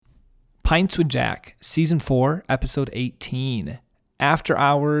Pints with Jack, Season 4, Episode 18, After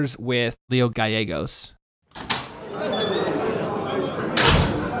Hours with Leo Gallegos.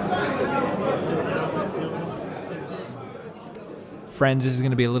 Friends, this is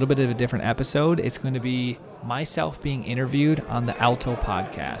going to be a little bit of a different episode. It's going to be myself being interviewed on the Alto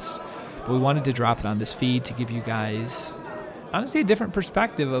podcast. But we wanted to drop it on this feed to give you guys, honestly, a different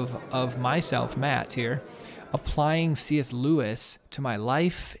perspective of myself, Matt, here, applying C.S. Lewis to my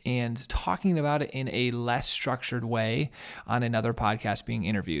life and talking about it in a less structured way on another podcast being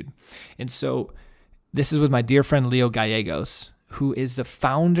interviewed. And so this is with my dear friend Leo Gallegos, who is the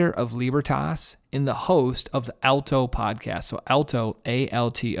founder of Libertas and the host of the Alto podcast. So Alto,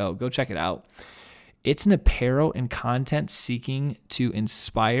 A-L-T-O. Go check it out. It's an apparel and content seeking to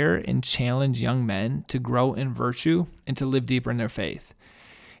inspire and challenge young men to grow in virtue and to live deeper in their faith.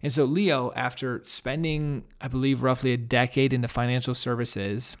 And so Leo, after spending, I believe, roughly a decade in the financial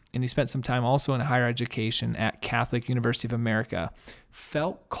services, and he spent some time also in higher education at Catholic University of America,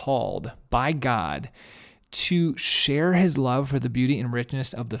 felt called by God to share his love for the beauty and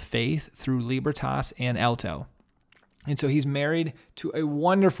richness of the faith through Libertas and Alto. And so he's married to a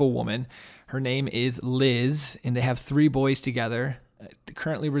wonderful woman. Her name is Liz, and they have 3 boys together. They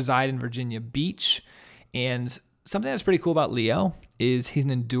currently reside in Virginia Beach. And something that's pretty cool about Leo is he's an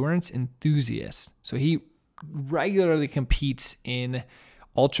endurance enthusiast. So he regularly competes in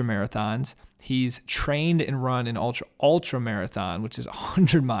ultra marathons. He's trained and run an ultra marathon, which is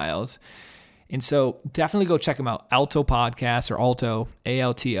 100 miles. And so definitely go check him out. Alto Podcast, or Alto,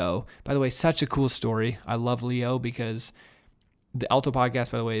 A-L-T-O. By the way, such a cool story. I love Leo because the Alto Podcast,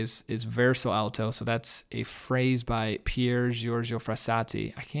 by the way, is verso alto. So that's a phrase by Pier Giorgio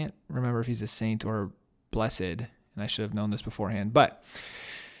Frassati. I can't remember if he's a saint or blessed, and I should have known this beforehand. But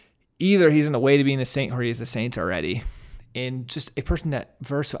either he's on the way to being a saint or he is a saint already. And just a person that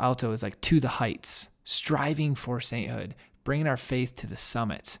verso alto is like to the heights, striving for sainthood, bringing our faith to the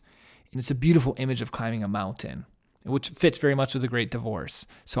summit. And it's a beautiful image of climbing a mountain, which fits very much with The Great Divorce.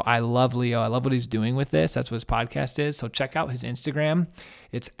 So I love Leo. I love what he's doing with this. That's what his podcast is. So check out his Instagram.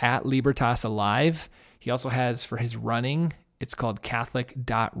 It's at Libertas Alive. He also has, for his running, it's called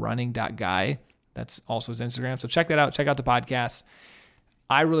Catholic.running.guy. That's also his Instagram. So check that out. Check out the podcast.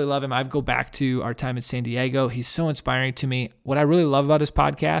 I really love him. I go back to our time in San Diego. He's so inspiring to me. What I really love about his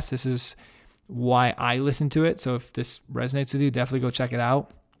podcast, this is why I listen to it. So if this resonates with you, definitely go check it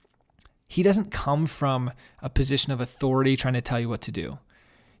out. He doesn't come from a position of authority trying to tell you what to do.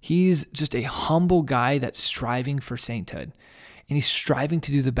 He's just a humble guy that's striving for sainthood. And he's striving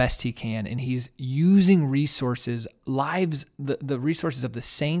to do the best he can. And he's using resources, lives, the resources of the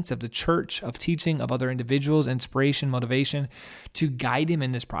saints, of the church, of teaching, of other individuals, inspiration, motivation, to guide him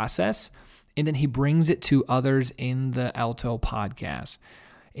in this process. And then he brings it to others in the Alto podcast.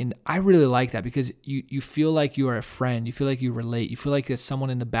 And I really like that because you feel like you are a friend. You feel like you relate. You feel like there's someone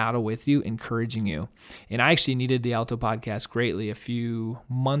in the battle with you, encouraging you. And I actually needed the Alto podcast greatly. A few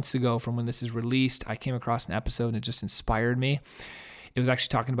months ago from when this is released, I came across an episode and it just inspired me. It was actually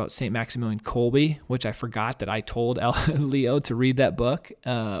talking about St. Maximilian Kolbe, which I forgot that I told Leo to read that book,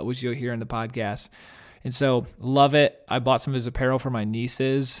 which you'll hear in the podcast. And so love it. I bought some of his apparel for my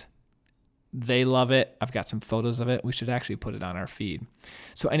nieces. They love it. I've got some photos of it. We should actually put it on our feed.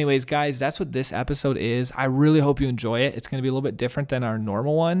 So anyways, guys, that's what this episode is. I really hope you enjoy it. It's going to be a little bit different than our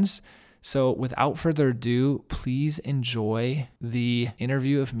normal ones. So without further ado, please enjoy the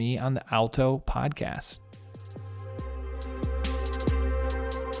interview of me on the Alto podcast.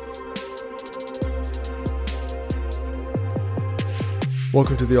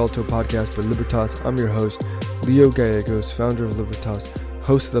 Welcome to the Alto podcast by Libertas. I'm your host, Leo Gallegos, founder of Libertas,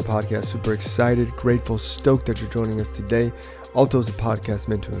 host of the podcast. Super excited, grateful, stoked that you're joining us today. Alto is a podcast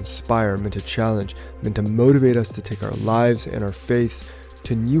meant to inspire, meant to challenge, meant to motivate us to take our lives and our faiths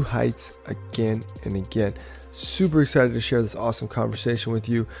to new heights again and again. Super excited to share this awesome conversation with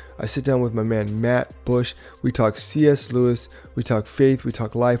you. I sit down with my man, Matt Bush. We talk C.S. Lewis, we talk faith, we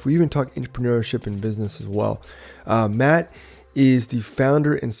talk life, we even talk entrepreneurship and business as well. Matt is the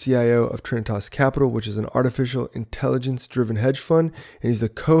founder and CIO of Trinitas Capital, which is an artificial intelligence-driven hedge fund, and he's the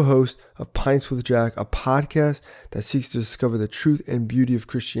co-host of Pints with Jack, a podcast that seeks to discover the truth and beauty of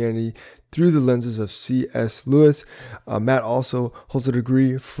Christianity through the lenses of C.S. Lewis. Matt also holds a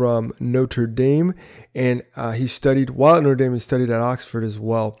degree from Notre Dame, and while at Notre Dame, he studied at Oxford as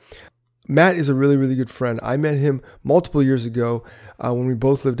well. Matt is a really, really good friend. I met him multiple years ago when we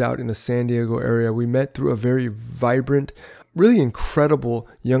both lived out in the San Diego area. We met through a very vibrant, really incredible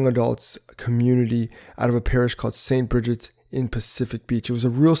young adults community out of a parish called St. Bridget's in Pacific Beach. It was a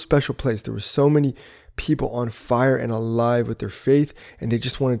real special place. There were so many people on fire and alive with their faith, and they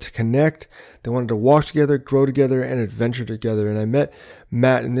just wanted to connect. They wanted to walk together, grow together, and adventure together. And I met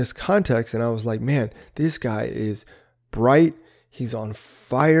Matt in this context, and I was like, man, this guy is bright, he's on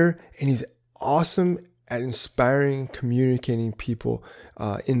fire, and he's awesome at inspiring, communicating people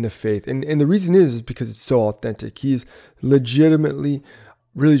in the faith. And the reason is because it's so authentic. He is legitimately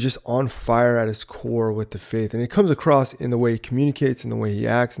really just on fire at his core with the faith. And it comes across in the way he communicates, in the way he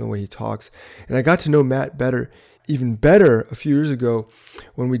acts, in the way he talks. And I got to know Matt even better a few years ago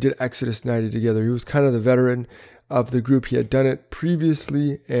when we did Exodus 90 together. He was kind of the veteran of the group. He had done it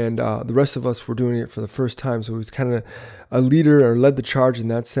previously, and the rest of us were doing it for the first time. So he was kind of a leader, or led the charge in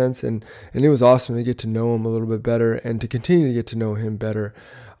that sense. And it was awesome to get to know him a little bit better and to continue to get to know him better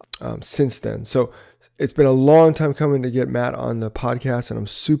since then. So it's been a long time coming to get Matt on the podcast, and I'm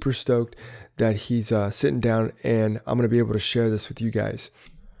super stoked that he's sitting down, and I'm going to be able to share this with you guys.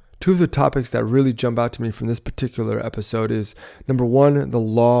 Two of the topics that really jump out to me from this particular episode is, number one, the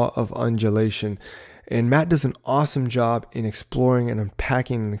law of undulation. And Matt does an awesome job in exploring and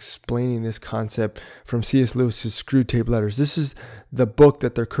unpacking and explaining this concept from C.S. Lewis's Screwtape Letters. This is the book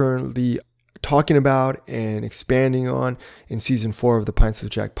that they're currently talking about and expanding on in season 4 of the Pints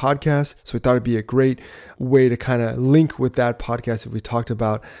with Jack podcast. So we thought it'd be a great way to kind of link with that podcast if we talked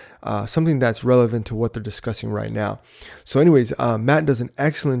about something that's relevant to what they're discussing right now. So anyways, Matt does an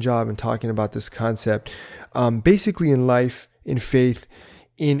excellent job in talking about this concept. Basically in life, in faith,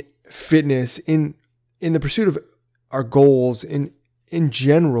 in fitness, in the pursuit of our goals, in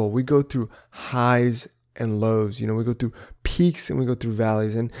general, we go through highs and lows. We go through peaks and we go through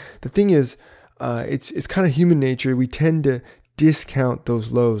valleys. And the thing is, it's kind of human nature. We tend to discount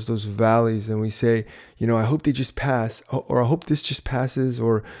those lows, those valleys, and we say, I hope they just pass, or I hope this just passes,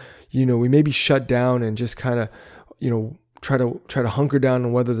 or, we may be shut down and just kind of, try to hunker down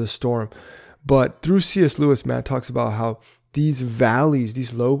and weather the storm. But through C.S. Lewis, Matt talks about how these valleys,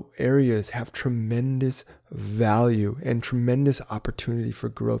 these low areas have tremendous value and tremendous opportunity for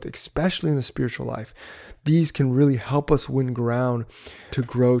growth, especially in the spiritual life. These can really help us win ground to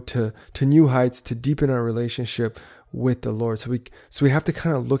grow to new heights, to deepen our relationship with the Lord. So we have to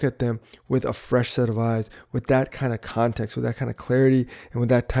kind of look at them with a fresh set of eyes, with that kind of context, with that kind of clarity, and with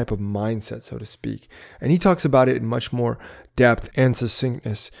that type of mindset, so to speak. And he talks about it in much more depth and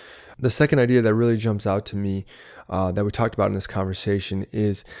succinctness. The second idea that really jumps out to me that we talked about in this conversation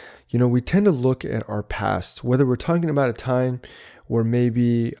is, we tend to look at our past, whether we're talking about a time where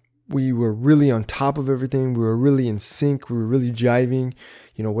maybe we were really on top of everything, we were really in sync, we were really jiving,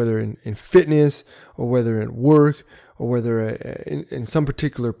 whether in fitness or whether at work or whether in some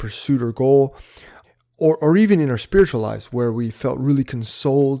particular pursuit or goal, or even in our spiritual lives where we felt really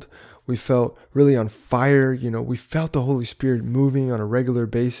consoled, we felt really on fire, we felt the Holy Spirit moving on a regular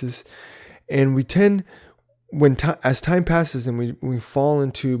basis. And we tend, as time passes and we fall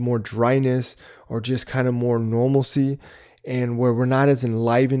into more dryness or just kind of more normalcy, and where we're not as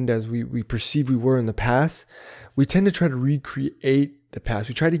enlivened as we perceive we were in the past, we tend to try to recreate the past.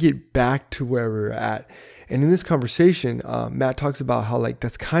 We try to get back to where we were at. And in this conversation, Matt talks about how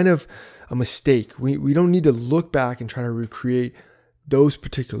that's kind of a mistake. We don't need to look back and try to recreate those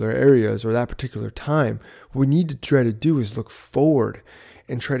particular areas or that particular time. What we need to try to do is look forward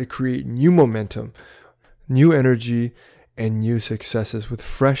and try to create new momentum, new energy, and new successes with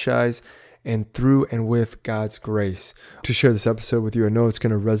fresh eyes and through and with God's grace. To share this episode with you, I know it's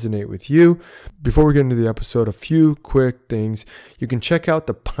going to resonate with you. Before we get into the episode, a few quick things. You can check out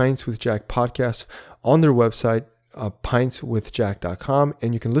the Pints with Jack podcast on their website, pintswithjack.com,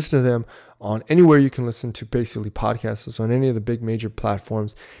 and you can listen to them on anywhere you can listen to basically podcasts, so on any of the big major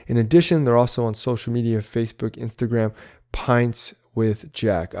platforms. In addition, they're also on social media, Facebook, Instagram, Pints with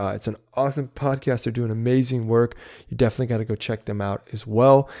Jack. It's an awesome podcast. They're doing amazing work. You definitely got to go check them out as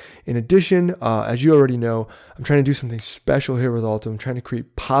well. In addition, as you already know, I'm trying to do something special here with Alto. I'm trying to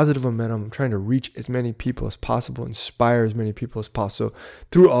create positive momentum. I'm trying to reach as many people as possible, inspire as many people as possible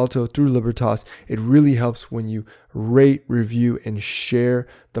through Alto, through Libertas. It really helps when you rate, review, and share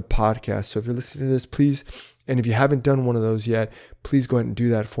the podcast. So if you're listening to this, please, and if you haven't done one of those yet, please go ahead and do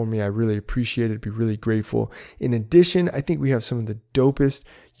that for me. I really appreciate it. Be really grateful. In addition, I think we have some of the dopest,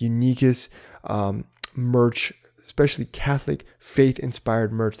 uniquest merch, especially Catholic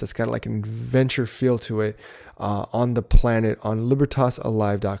faith-inspired merch that's got like an adventure feel to it on the planet, on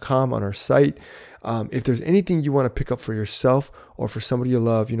libertasalive.com, on our site. If there's anything you want to pick up for yourself or for somebody you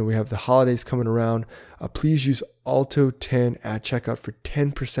love, we have the holidays coming around. Please use Alto10 at checkout for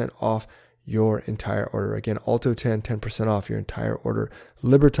 10% off your entire order. Again, Alto10, 10% off your entire order.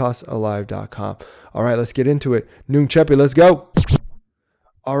 libertasalive.com. All right, let's get into it. Nung Chepe, let's go.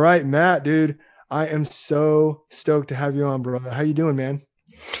 All right, Matt, dude. I am so stoked to have you on, brother. How you doing, man?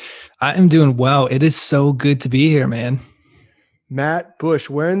 I am doing well. It is so good to be here, man. Matt Bush,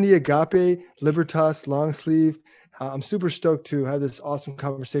 wearing the Agape Libertas long sleeve. I'm super stoked to have this awesome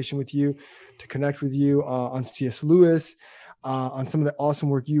conversation with you, to connect with you on C.S. Lewis, on some of the awesome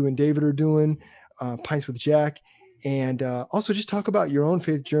work you and David are doing, Pints with Jack, and also just talk about your own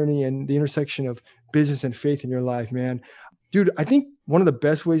faith journey and the intersection of business and faith in your life, man. Dude, I think one of the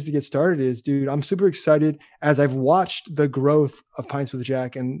best ways to get started is, dude, I'm super excited as I've watched the growth of Pints with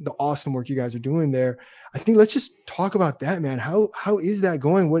Jack and the awesome work you guys are doing there. I think let's just talk about that, man. How is that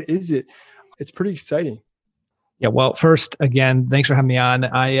going? What is it? It's pretty exciting. Yeah. Well, first, again, thanks for having me on.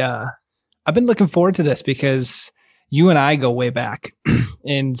 I've been looking forward to this because you and I go way back,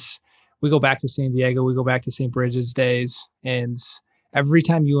 and we go back to San Diego. We go back to St. Bridget's days, and every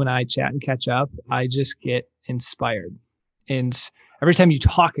time you and I chat and catch up, I just get inspired. And every time you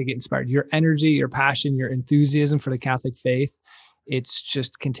talk, I get inspired. Your energy, your passion, your enthusiasm for the Catholic faith, it's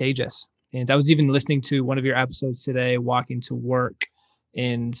just contagious. And I was even listening to one of your episodes today, walking to work,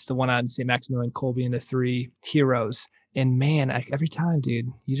 and the one on St. Maximilian Kolbe and the three heroes. And man, every time, dude,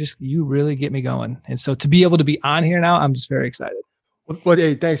 you really get me going. And so to be able to be on here now, I'm just very excited. Well,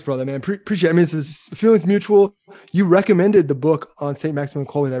 hey, thanks, brother, man. Appreciate it. I mean, it's feelings mutual. You recommended the book on St. Maximilian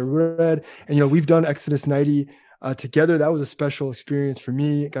Kolbe that I read, and we've done Exodus 90 together. That was a special experience for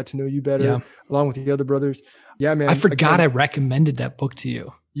me. Got to know you better, along with the other brothers. Yeah, man. I forgot I recommended that book to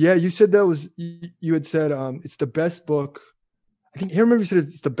you. Yeah, you said you had said it's the best book. I remember you said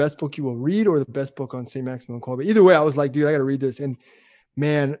it's the best book you will read or the best book on St. Maximilian Kolbe. Either way, I was like, dude, I got to read this. And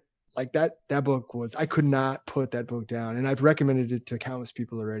man, like that book I could not put that book down. And I've recommended it to countless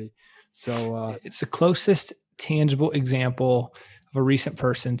people already. So it's the closest tangible example of a recent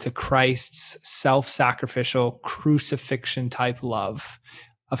person to Christ's self-sacrificial crucifixion type love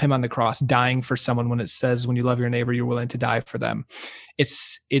of him on the cross, dying for someone. When it says, when you love your neighbor, you're willing to die for them.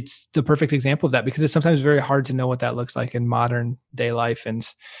 It's the perfect example of that, because it's sometimes very hard to know what that looks like in modern day life. And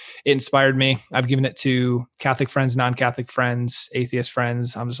it inspired me. I've given it to Catholic friends, non-Catholic friends, atheist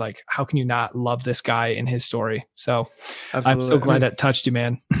friends. I'm just like, how can you not love this guy and his story? So absolutely. I'm so glad that touched you,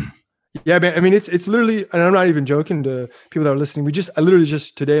 man. Yeah, man. I mean, it's literally, and I'm not even joking to people that are listening. I literally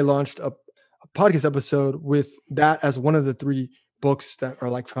just today launched a podcast episode with that as one of the three books that are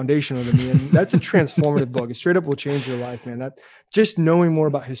like foundational to me. And that's a transformative book. It straight up will change your life, man. That just knowing more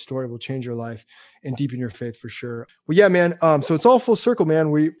about his story will change your life and deepen your faith for sure. Well, yeah, man. So it's all full circle,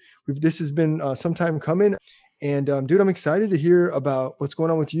 man. This has been some time coming, and dude, I'm excited to hear about what's going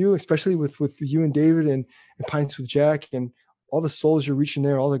on with you, especially with you and David and Pints with Jack and all the souls you're reaching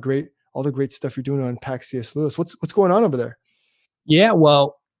there, all the great stuff you're doing on Pax C.S. Lewis. What's going on over there? Yeah.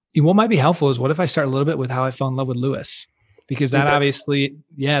 Well, what might be helpful is what if I start a little bit with how I fell in love with Lewis? Because that obviously,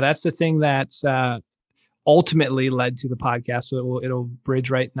 that's the thing that's ultimately led to the podcast. So it'll bridge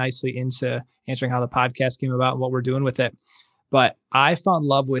right nicely into answering how the podcast came about and what we're doing with it. But I fell in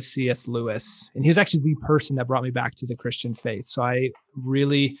love with C.S. Lewis, and he was actually the person that brought me back to the Christian faith. So I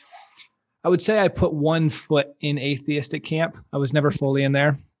would say I put one foot in atheistic camp. I was never fully in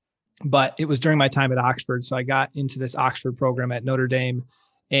there, but it was during my time at Oxford. So I got into this Oxford program at Notre Dame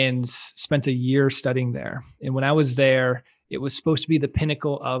and spent a year studying there. And when I was there, it was supposed to be the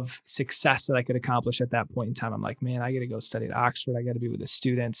pinnacle of success that I could accomplish at that point in time. I'm like, man, I got to go study at Oxford. I got to be with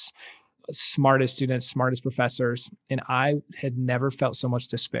the smartest professors. And I had never felt so much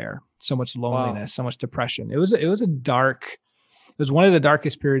despair, so much loneliness, so much depression. It was one of the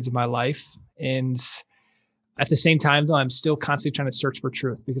darkest periods of my life. And at the same time, though, I'm still constantly trying to search for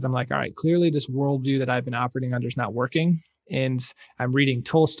truth, because I'm like, all right, clearly this worldview that I've been operating under is not working. And I'm reading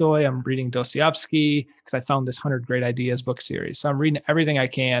Tolstoy, I'm reading Dostoevsky, because I found this 100 Great Ideas book series. So I'm reading everything I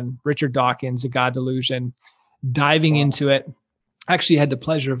can, Richard Dawkins, The God Delusion, diving into it. I actually had the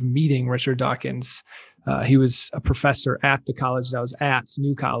pleasure of meeting Richard Dawkins. He was a professor at the college that I was at,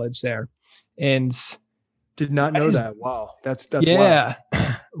 New College there. And did not know that. Wow. That's wild.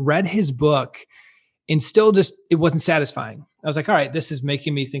 Read his book and still it wasn't satisfying. I was like, all right, this is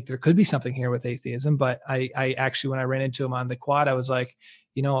making me think there could be something here with atheism. But I actually, when I ran into him on the quad, I was like,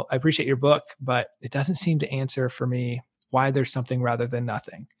 I appreciate your book, but it doesn't seem to answer for me why there's something rather than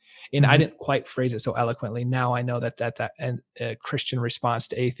nothing. And I didn't quite phrase it so eloquently. Now I know that a Christian response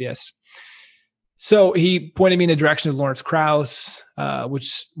to atheists. So he pointed me in the direction of Lawrence Krauss,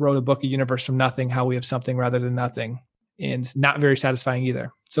 which wrote a book, A Universe from Nothing, How We Have Something Rather Than Nothing. And not very satisfying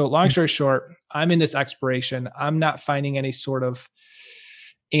either. So long story short, I'm in this exploration. I'm not finding any sort of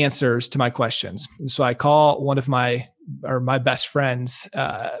answers to my questions. And so I call one of my best friends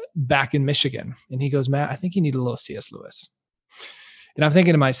back in Michigan. And he goes, Matt, I think you need a little C.S. Lewis. And I'm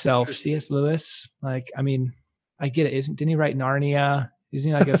thinking to myself, C.S. Lewis, like, I mean, I get it. Didn't he write Narnia? Isn't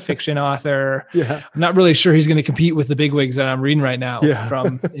he like a fiction author? Yeah. I'm not really sure he's going to compete with the bigwigs that I'm reading right now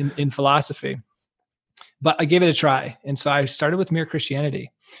Yeah. in philosophy. But I gave it a try. And so I started with Mere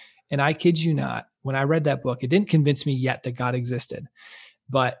Christianity. And I kid you not, when I read that book, it didn't convince me yet that God existed.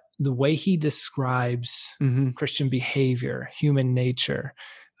 But the way he describes Christian behavior, human nature,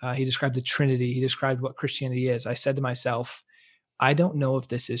 he described the Trinity, he described what Christianity is. I said to myself, I don't know if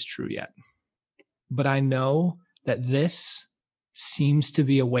this is true yet, but I know that this seems to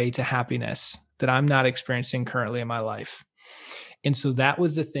be a way to happiness that I'm not experiencing currently in my life. And so that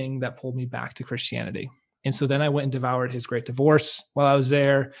was the thing that pulled me back to Christianity. And so then I went and devoured his Great Divorce while I was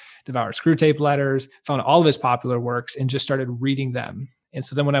there, devoured Screwtape Letters, found all of his popular works and just started reading them. And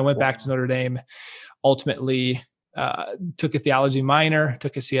so then when I went back to Notre Dame, ultimately took a theology minor,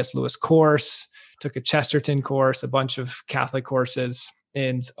 took a C.S. Lewis course, took a Chesterton course, a bunch of Catholic courses,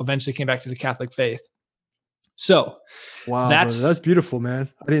 and eventually came back to the Catholic faith. So wow, that's beautiful, man.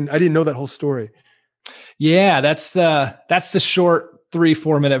 I didn't know that whole story. Yeah, that's the short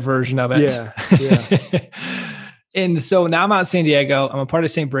 3-4 minute version of it. Yeah. And so now I'm out in San Diego. I'm a part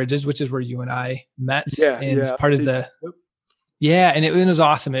of St. Bridges, which is where you and I met. And part of the and it was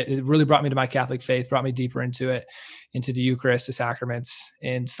awesome. It really brought me to my Catholic faith, brought me deeper into it, into the Eucharist, the sacraments,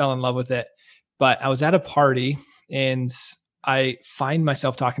 and fell in love with it. But I was at a party and I find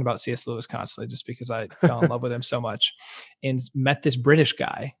myself talking about C.S. Lewis constantly just because I fell in love with him so much, and met this British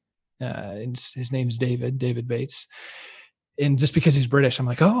guy. And his name's David Bates. And just because he's British, I'm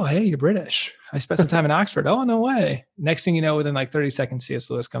like, oh, hey, you're British. I spent some time in Oxford. Oh, no way. Next thing you know, within like 30 seconds, C.S.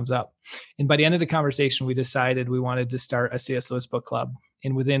 Lewis comes up. And by the end of the conversation, we decided we wanted to start a C.S. Lewis book club.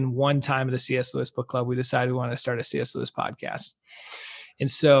 And within one time of the C.S. Lewis book club, we decided we wanted to start a C.S. Lewis podcast. And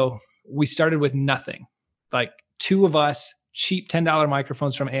so we started with nothing, like two of us, cheap $10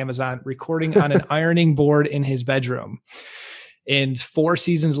 microphones from Amazon, recording on an ironing board in his bedroom. And 4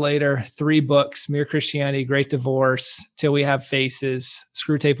 seasons later, 3 books, Mere Christianity, Great Divorce, Till We Have Faces,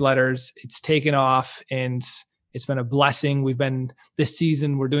 Screwtape Letters. It's taken off and it's been a blessing. This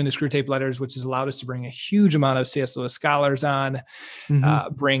season, we're doing the Screwtape Letters, which has allowed us to bring a huge amount of C.S. Lewis scholars on,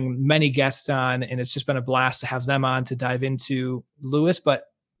 bring many guests on. And it's just been a blast to have them on to dive into Lewis. But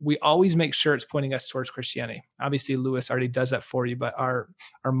we always make sure it's pointing us towards Christianity. Obviously, Lewis already does that for you, but our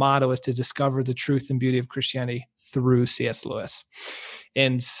motto is to discover the truth and beauty of Christianity through C.S. Lewis.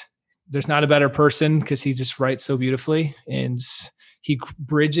 And there's not a better person because he just writes so beautifully. And he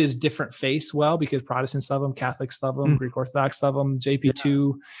bridges different faiths well because Protestants love him, Catholics love him, Greek Orthodox love him.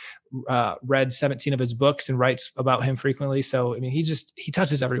 JP2 read 17 of his books and writes about him frequently. So, I mean, he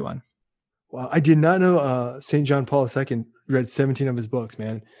touches everyone. Wow. I did not know St. John Paul II read 17 of his books,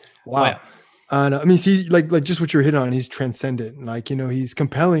 man. Wow. Oh, yeah. And I mean, see, like just what you're hitting on, he's transcendent. Like, he's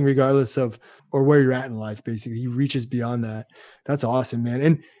compelling regardless of, or where you're at in life, basically. He reaches beyond that. That's awesome, man.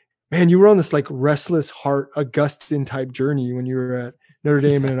 And man, you were on this like restless heart, Augustine type journey when you were at Notre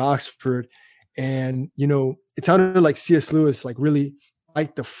Dame and at Oxford. And, it sounded like C.S. Lewis, like really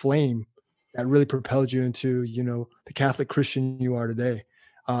light the flame that really propelled you into, the Catholic Christian you are today.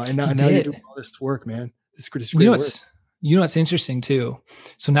 And now you're doing all this work, man. This is great work. What's interesting too.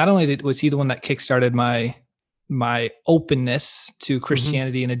 So not only was he the one that kickstarted my openness to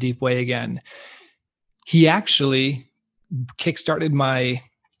Christianity in a deep way again, he actually kickstarted my,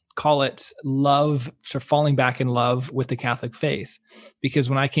 call it love, for falling back in love with the Catholic faith. Because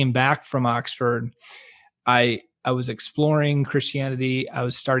when I came back from Oxford, I was exploring Christianity. I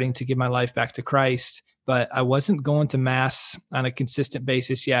was starting to give my life back to Christ, but I wasn't going to mass on a consistent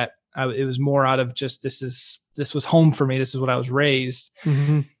basis yet. It was more out of just, this was home for me. This is what I was raised.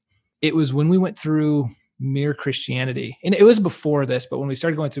 It was when we went through Mere Christianity, and it was before this, but when we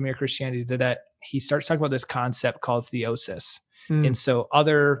started going through Mere Christianity, that he starts talking about this concept called theosis. And so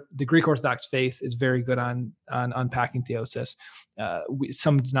the Greek Orthodox faith is very good on unpacking theosis.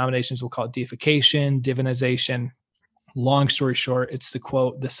 Some denominations will call it deification, divinization. Long story short, it's the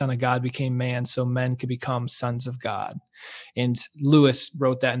quote, "The Son of God became man so men could become sons of God." And Lewis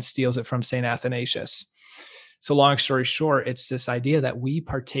wrote that and steals it from St. Athanasius. So long story short, it's this idea that we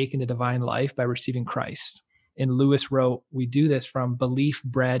partake in the divine life by receiving Christ. And Lewis wrote, we do this from belief,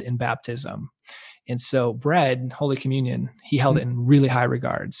 bread, and baptism. And so bread, Holy Communion, he held it in really high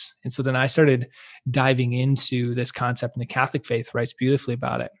regards. And so then I started diving into this concept, and the Catholic faith writes beautifully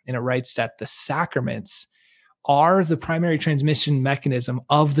about it. And it writes that the sacraments are the primary transmission mechanism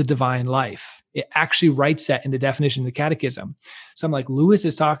of the divine life. It actually writes that in the definition of the Catechism. So I'm like, Lewis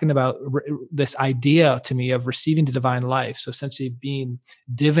is talking about this idea to me of receiving the divine life. So essentially being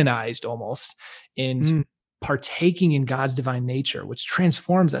divinized almost. And partaking in God's divine nature, which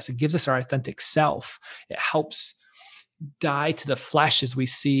transforms us. It gives us our authentic self. It helps die to the flesh, as we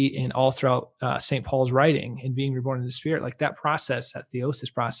see in all throughout St. Paul's writing, and being reborn in the Spirit. Like that process, that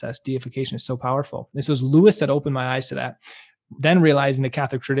theosis process, deification, is so powerful. This was Lewis that opened my eyes to that. Then realizing the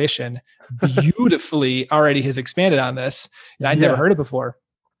Catholic tradition beautifully already has expanded on this. And I'd never heard it before.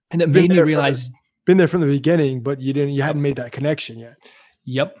 And it made me realize, been there from the beginning, but you hadn't made that connection yet.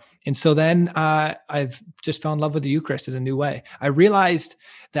 Yep. And so then I've just fell in love with the Eucharist in a new way. I realized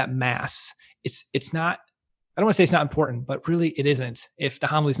that Mass, it's not, I don't want to say it's not important, but really it isn't if the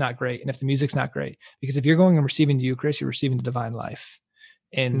homily's not great and if the music's not great. Because if you're going and receiving the Eucharist, you're receiving the divine life.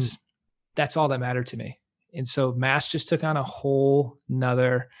 And that's all that mattered to me. And so Mass just took on a whole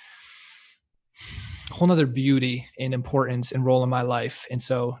nother beauty and importance and role in my life. And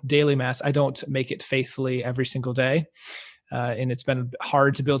so daily Mass, I don't make it faithfully every single day. And it's been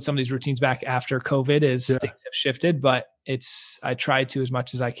hard to build some of these routines back after COVID as things have shifted, but I try to as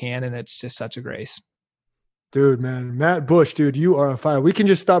much as I can. And it's just such a grace. Dude, man, Matt Bush, dude, you are on fire. We can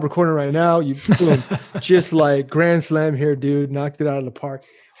just stop recording right now. You just like grand slam here, dude. Knocked it out of the park.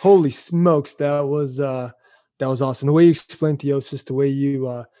 Holy smokes, that was awesome. The way you explained theosis, the way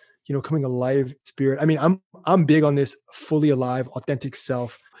you coming alive spirit. I mean, I'm big on this fully alive, authentic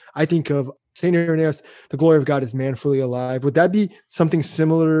self. I think of Saint Irenaeus, the glory of God is man fully alive. Would that be something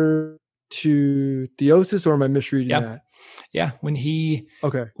similar to theosis, or am I misreading that? Yeah. When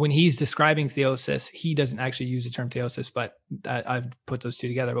he's describing theosis, he doesn't actually use the term theosis, but I've put those two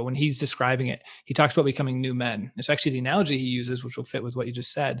together. But when he's describing it, he talks about becoming new men. It's actually the analogy he uses, which will fit with what you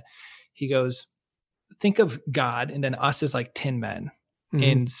just said. He goes, think of God and then us as like tin men. Mm-hmm.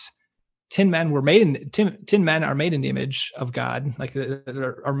 And tin men are made in the image of God, like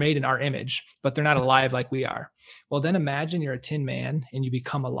are made in our image, but they're not alive like we are. Well, then imagine you're a tin man and you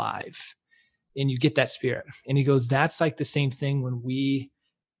become alive and you get that spirit. And he goes, that's like the same thing when we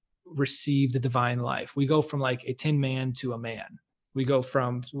receive the divine life. We go from like a tin man to a man. We go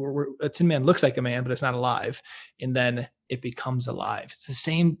from a tin man looks like a man, but it's not alive. And then it becomes alive. It's the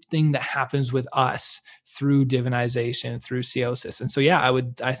same thing that happens with us through divinization, through theosis. And so,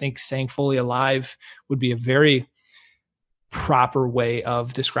 I think saying fully alive would be a very proper way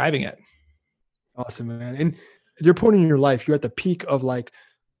of describing it. Awesome, man. And at your point in your life, you're at the peak of like,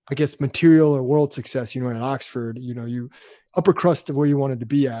 I guess, material or world success, at Oxford, you upper crust of where you wanted to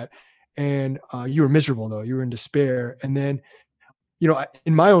be at. And you were miserable though. You were in despair. And then,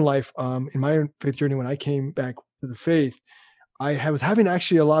 in my own life, in my own faith journey, when I came back to the faith, I was having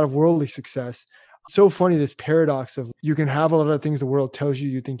actually a lot of worldly success. So funny, this paradox of you can have a lot of things the world tells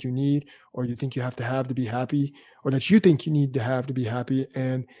you think you need, or you think you have to be happy, or that you think you need to have to be happy.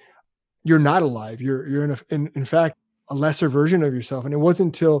 And you're not alive. You're in fact, a lesser version of yourself. And it wasn't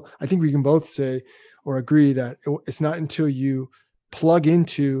until, I think we can both say or agree that it's not until you plug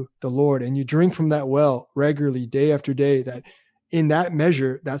into the Lord and you drink from that well regularly, day after day, that in that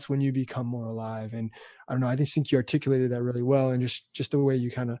measure, that's when you become more alive. And I don't know, I think you articulated that really well. And just the way you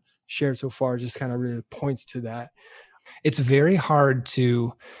kind of shared so far just kind of really points to that. It's very hard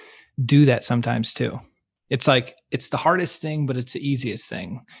to do that sometimes too. It's like, it's the hardest thing, but it's the easiest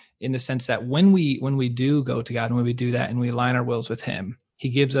thing, in the sense that when we do go to God and when we do that and we align our wills with him, he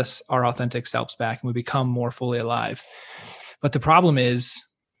gives us our authentic selves back and we become more fully alive. But the problem is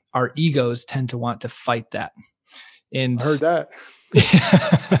our egos tend to want to fight that. And I heard that.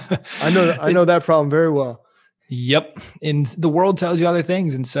 I know that problem very well. Yep. And the world tells you other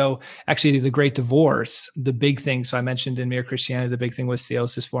things. And so actually the Great Divorce, the big thing. So I mentioned in Mere Christianity, the big thing was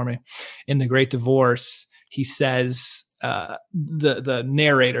theosis for me. In the Great Divorce, he says, the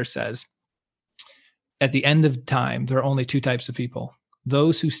narrator says, at the end of time, there are only two types of people: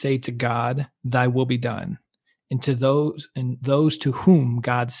 those who say to God, thy will be done, and those to whom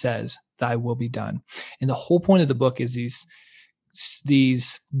God says, thy will be done. And the whole point of the book is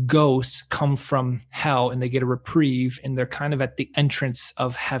these ghosts come from hell and they get a reprieve, and they're kind of at the entrance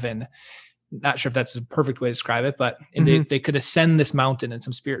of heaven. Not sure if that's a perfect way to describe it, but they could ascend this mountain and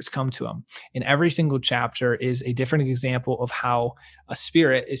some spirits come to them. And every single chapter is a different example of how a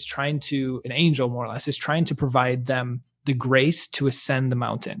spirit is an angel more or less, is trying to provide them the grace to ascend the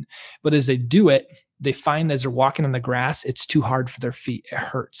mountain. But as they do it, they find as they're walking on the grass, it's too hard for their feet. It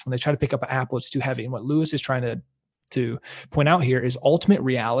hurts. When they try to pick up an apple, it's too heavy. And what Lewis is trying to point out here is ultimate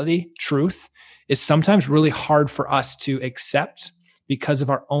reality, truth, is sometimes really hard for us to accept because of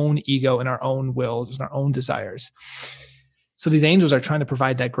our own ego and our own wills and our own desires. So these angels are trying to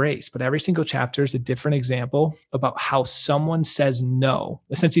provide that grace, but every single chapter is a different example about how someone says no,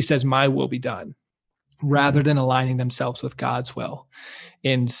 essentially says, my will be done, rather than aligning themselves with God's will.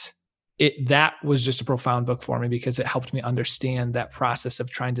 And that was just a profound book for me because it helped me understand that process of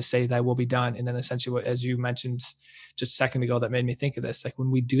trying to say thy will be done. And then essentially what, as you mentioned just a second ago, that made me think of this, like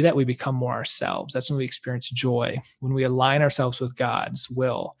when we do that, we become more ourselves. That's when we experience joy. When we align ourselves with God's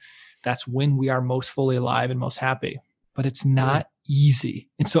will, that's when we are most fully alive and most happy, but it's not easy.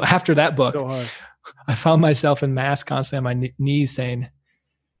 And so after that book, I found myself in mass constantly on my knees saying,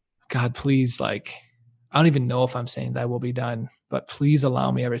 God, please, like, I don't even know if I'm saying thy will be done, but please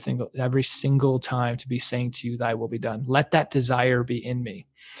allow me every single time to be saying to you, thy will be done. Let that desire be in me.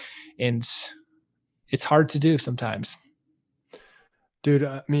 And it's hard to do sometimes. Dude,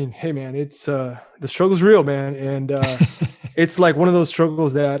 I mean, hey man, it's, the struggle's real, man. And, it's like one of those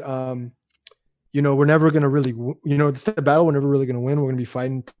struggles that, we're never going to really, it's the battle we're never really going to win. We're going to be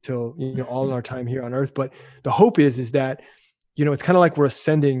fighting till, all our time here on earth. But the hope is that, it's kind of like we're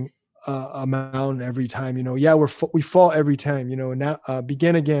ascending a mountain every time, we fall every time, and now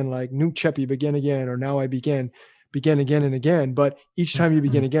begin again, like Nuke Cheppy, begin again, or now I begin again and again. But each time you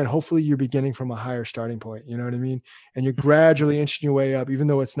begin again, hopefully you're beginning from a higher starting point. You know what I mean? And you're gradually inching your way up, even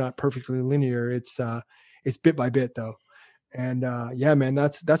though it's not perfectly linear. It's bit by bit though. And yeah, man,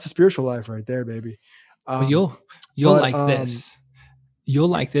 that's a spiritual life right there, baby. Well, you'll like this. You'll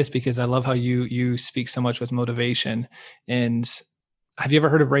like this because I love how you speak so much with motivation. And have you ever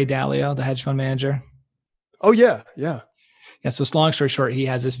heard of Ray Dalio, the hedge fund manager? Oh yeah. Yeah. So long story short, he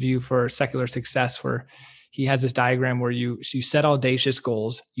has this view for secular success where he has this diagram where you set audacious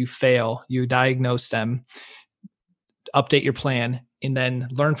goals, you fail, you diagnose them, update your plan, and then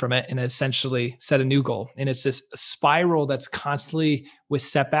learn from it and essentially set a new goal. And it's this spiral that's constantly with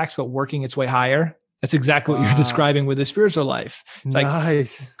setbacks, but working its way higher. That's exactly what you're describing with the spiritual life. It's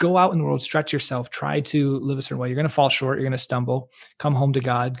nice. Like, go out in the world, stretch yourself, try to live a certain way. You're going to fall short. You're going to stumble, come home to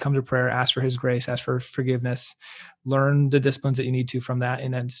God, come to prayer, ask for his grace, ask for forgiveness, learn the disciplines that you need to from that,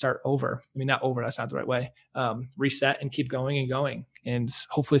 and then start over. I mean, not over, that's not the right way. Reset and keep going and going. And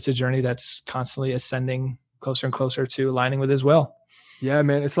hopefully it's a journey that's constantly ascending closer and closer to aligning with his will. Yeah,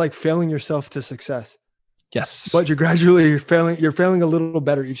 man. It's like failing yourself to success. Yes. But you're failing a little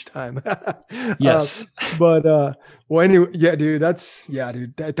better each time. Yes. Well, anyway, dude,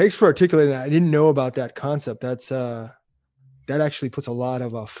 thanks for articulating that. I didn't know about that concept. That actually puts a lot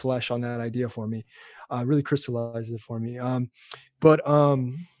of flesh on that idea for me. Really crystallizes it for me. Oh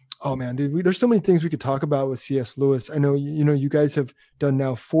man, dude, there's so many things we could talk about with C.S. Lewis. I know, you guys have done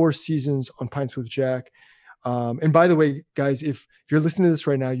now 4 seasons on Pints with Jack. And by the way, guys, if you're listening to this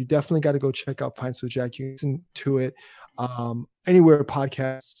right now, you definitely got to go check out Pints with Jack. You can listen to it anywhere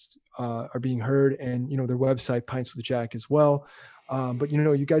podcasts are being heard, and their website, Pints with Jack, as well. But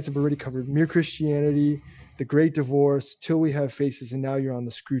you guys have already covered Mere Christianity, The Great Divorce, Till We Have Faces, and now you're on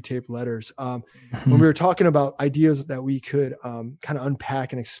the Screwtape Letters. When we were talking about ideas that we could kind of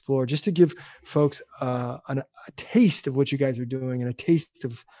unpack and explore, just to give folks a taste of what you guys are doing and a taste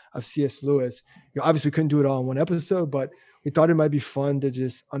of C.S. Lewis. Obviously we couldn't do it all in one episode, but we thought it might be fun to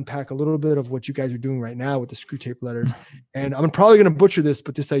just unpack a little bit of what you guys are doing right now with the Screwtape Letters. And I'm probably going to butcher this,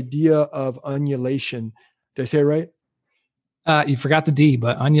 but this idea of undulation, did I say it right? You forgot the D,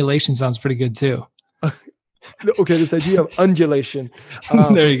 but undulation sounds pretty good too. Okay, this idea of undulation.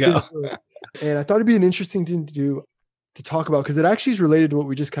 There you go. And I thought it'd be an interesting thing to talk about, because it actually is related to what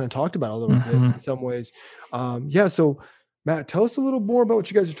we just kind of talked about a little bit in some ways. So Matt, tell us a little more about what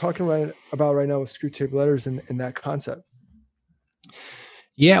you guys are talking about right now with Screwtape Letters and that concept.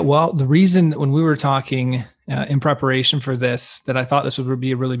 Yeah, well, the reason when we were talking in preparation for this, that I thought this would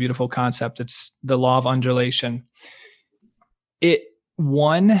be a really beautiful concept, it's the law of undulation.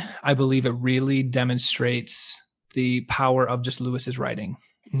 I believe it really demonstrates the power of just Lewis's writing,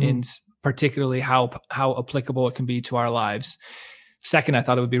 and particularly how applicable it can be to our lives. Second, I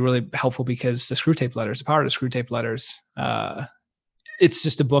thought it would be really helpful because the Screwtape Letters, the power of the Screwtape Letters, it's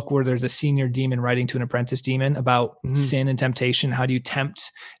just a book where there's a senior demon writing to an apprentice demon about sin and temptation. How do you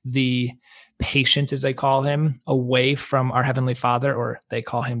tempt the patient, as they call him, away from our Heavenly Father, or they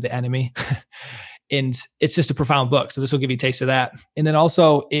call him the enemy? And it's just a profound book. So this will give you a taste of that. And then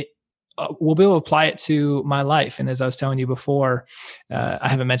also we'll be able to apply it to my life. And as I was telling you before, I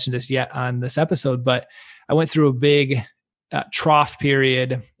haven't mentioned this yet on this episode, but I went through a big trough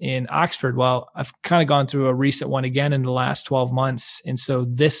period in Oxford. Well, I've kind of gone through a recent one again in the last 12 months. And so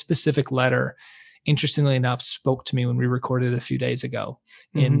this specific letter, interestingly enough, spoke to me when we recorded a few days ago.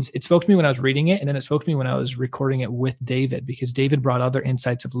 And it spoke to me when I was reading it. And then it spoke to me when I was recording it with David, because David brought other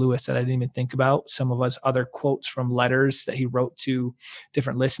insights of Lewis that I didn't even think about. Some of us other quotes from letters that he wrote to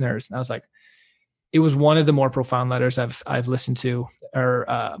different listeners. And I was like, it was one of the more profound letters I've listened to, or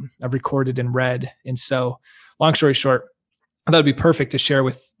I've recorded and read. And so long story short, thought it'd be perfect to share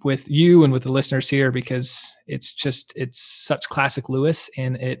with you and with the listeners here, because it's such classic Lewis,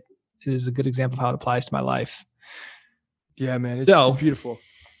 and it is a good example of how it applies to my life. Yeah, man. It's beautiful.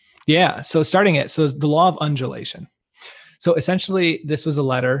 Yeah. So the law of undulation. So essentially this was a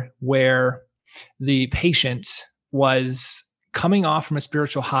letter where the patient was coming off from a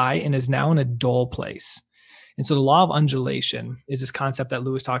spiritual high and is now in a dull place. And so the law of undulation is this concept that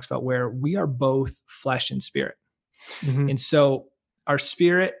Lewis talks about, where we are both flesh and spirit. Mm-hmm. And so our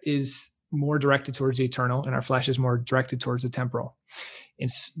spirit is more directed towards the eternal and our flesh is more directed towards the temporal.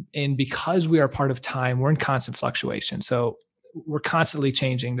 And because we are part of time, we're in constant fluctuation. So we're constantly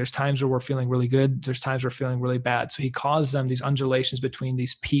changing. There's times where we're feeling really good. There's times we're feeling really bad. So he calls them these undulations between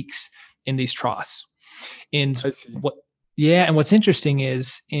these peaks in these troughs. And what's interesting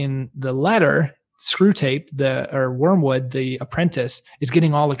is in the letter, Screwtape, Wormwood, the apprentice, is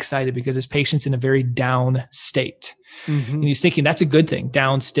getting all excited because his patient's in a very down state. Mm-hmm. And he's thinking that's a good thing.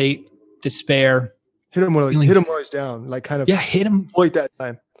 Down state, despair. Hit him while he's down. Like kind of hit him. Exploit that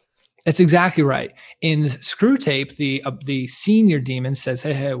time. That's exactly right. In Screwtape, the senior demon says,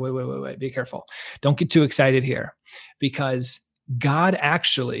 hey, wait, be careful. Don't get too excited here, because God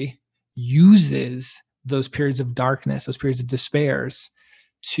actually uses those periods of darkness, those periods of despairs,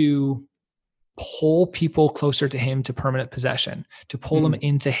 to pull people closer to him, to permanent possession, to pull them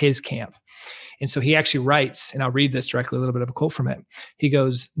into his camp. And so he actually writes, and I'll read this directly, a little bit of a quote from it. He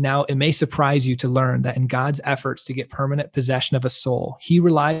goes, "Now it may surprise you to learn that in God's efforts to get permanent possession of a soul, he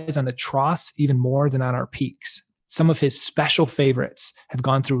relies on the troughs even more than on our peaks. Some of his special favorites have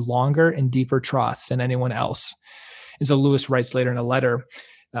gone through longer and deeper troughs than anyone else." And so Lewis writes later in a letter,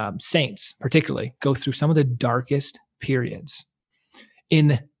 saints particularly go through some of the darkest periods.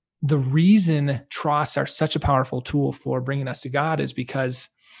 In the reason troughs are such a powerful tool for bringing us to God is because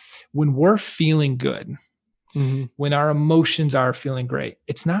when we're feeling good, when our emotions are feeling great,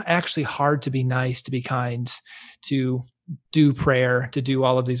 it's not actually hard to be nice, to be kind, to do prayer, to do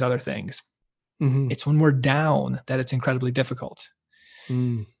all of these other things. It's when we're down that it's incredibly difficult.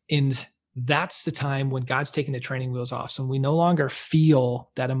 And that's the time when God's taking the training wheels off. So we no longer feel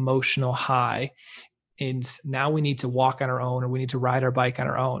that emotional high, and now we need to walk on our own, or we need to ride our bike on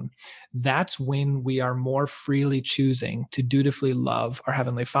our own. That's when we are more freely choosing to dutifully love our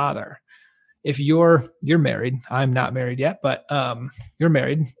Heavenly Father. If you're married, I'm not married yet, but you're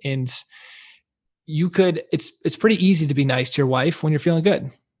married, and it's pretty easy to be nice to your wife when you're feeling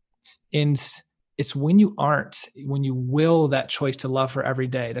good. And it's when you aren't, when you will that choice to love her every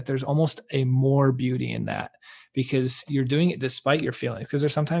day, that there's almost a more beauty in that, because you're doing it despite your feelings, because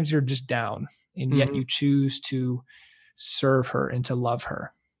there's sometimes you're just down, and yet you choose to serve her and to love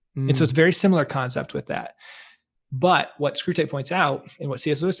her. And so it's a very similar concept with that. But what Screwtape points out, and what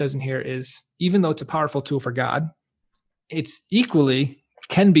C.S. Lewis says in here, is even though it's a powerful tool for God, it's equally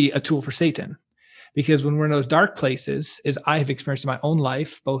can be a tool for Satan. Because when we're in those dark places, as I have experienced in my own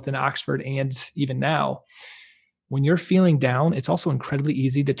life, both in Oxford and even now, when you're feeling down, it's also incredibly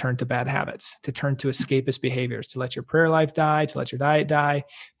easy to turn to bad habits, to turn to escapist behaviors, to let your prayer life die, to let your diet die,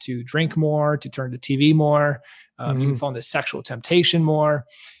 to drink more, to turn to TV more. You can fall into sexual temptation more.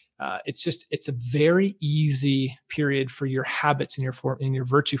 It's a very easy period for your habits and your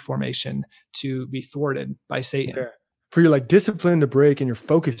virtue formation to be thwarted by Satan. Okay. For your discipline to break and your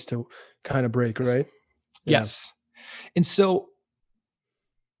focus to kind of break, right? Yes. And so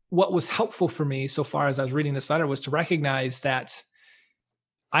what was helpful for me so far as I was reading this letter was to recognize that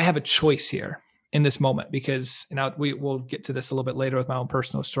I have a choice here in this moment, because we'll get to this a little bit later with my own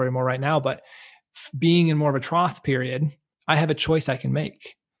personal story more right now, but being in more of a trough period, I have a choice I can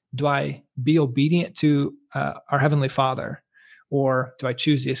make. Do I be obedient to our Heavenly Father, or do I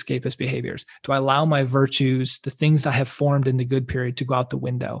choose the escapist behaviors? Do I allow my virtues, the things I have formed in the good period, to go out the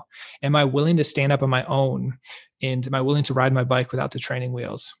window? Am I willing to stand up on my own? And am I willing to ride my bike without the training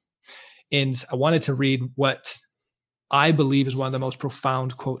wheels? And I wanted to read what I believe is one of the most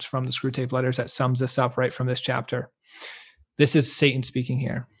profound quotes from the Screwtape letters that sums this up right from this chapter. This is Satan speaking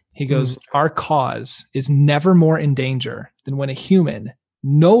here. He goes, "Our cause is never more in danger than when a human,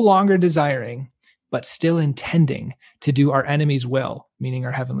 no longer desiring, but still intending to do our enemy's will," meaning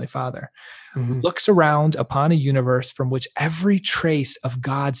our Heavenly Father, looks around upon a universe from which every trace of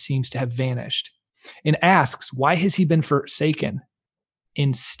God seems to have vanished, and asks, why has he been forsaken,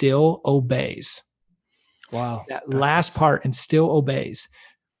 and still obeys. Wow. That last part, and still obeys.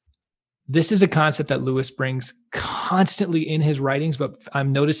 This is a concept that Lewis brings constantly in his writings, but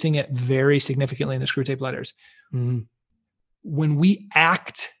I'm noticing it very significantly in the Screwtape letters. When we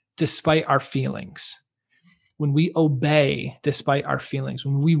act despite our feelings, when we obey despite our feelings,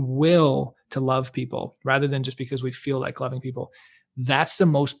 when we will to love people rather than just because we feel like loving people, that's the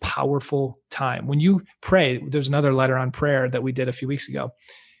most powerful time. When you pray, there's another letter on prayer that we did a few weeks ago.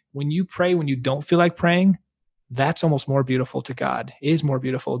 When you pray, when you don't feel like praying, that's almost more beautiful to God, is more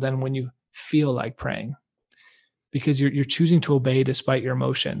beautiful than when you feel like praying, because you're choosing to obey despite your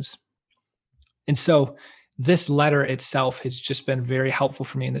emotions. And so this letter itself has just been very helpful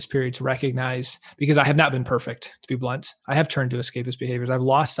for me in this period to recognize, because I have not been perfect, to be blunt. I have turned to escapist behaviors. I've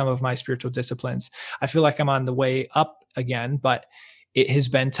lost some of my spiritual disciplines. I feel like I'm on the way up again, but it has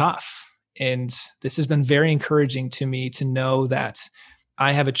been tough. And this has been very encouraging to me to know that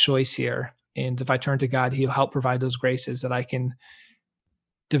I have a choice here. And if I turn to God, he'll help provide those graces that I can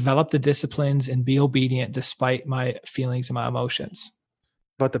develop the disciplines and be obedient despite my feelings and my emotions.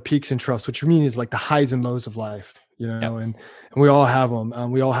 About the peaks and troughs, which you mean is like the highs and lows of life, Yep. and we all have them.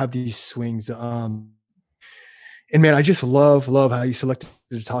 We all have these swings. And man, I just love how you selected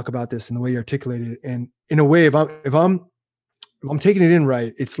to talk about this and the way you articulated it. And in a way, if I'm taking it in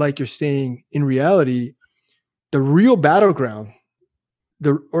right, it's like you're saying in reality, the real battleground,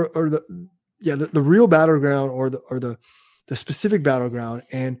 the real battleground or the specific battleground,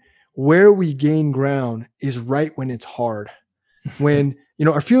 and where we gain ground is right when it's hard. When,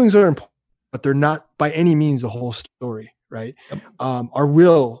 our feelings are important, but they're not by any means the whole story, right? Yep. Our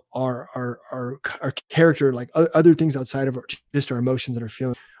will, our character, like other things outside of just our emotions and our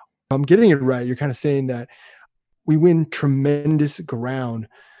feelings. I'm getting it right. You're kind of saying that we win tremendous ground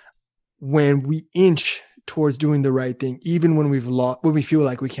when we inch towards doing the right thing, even when when we feel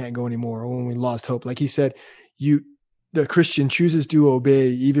like we can't go anymore, or when we lost hope. Like he said, the Christian chooses to obey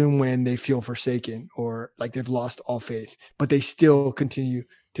even when they feel forsaken or like they've lost all faith, but they still continue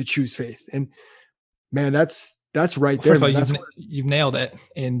to choose faith. And man, that's right there. First of all, you've nailed it.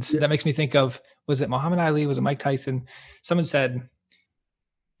 And that makes me think of, was it Muhammad Ali? Was it Mike Tyson? Someone said,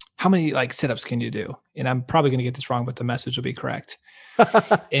 how many sit-ups can you do? And I'm probably going to get this wrong, but the message will be correct.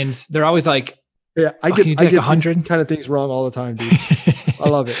 And they're always like, yeah, I get 100 kind of things wrong all the time, dude. I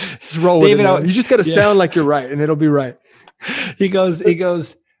love it. Just roll with it. You just got to sound like you're right, and it'll be right. He goes,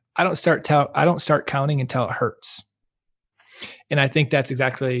 I don't start counting until it hurts. And I think that's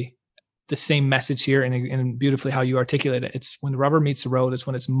exactly the same message here, and beautifully how you articulate it. It's when the rubber meets the road, it's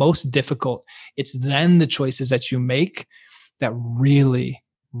when it's most difficult. It's then the choices that you make that really,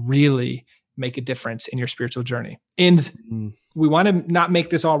 really make a difference in your spiritual journey. And we want to not make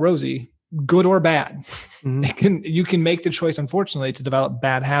this all rosy, good or bad. Mm-hmm. You can make the choice, unfortunately, to develop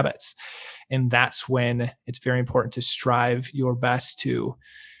bad habits. And that's when it's very important to strive your best to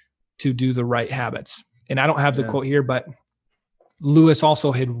do the right habits. And I don't have the quote here, but Lewis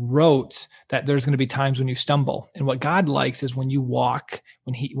also had wrote that there's going to be times when you stumble. And what God likes is when you walk,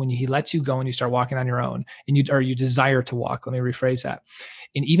 when he lets you go and you start walking on your own, and you desire to walk. Let me rephrase that.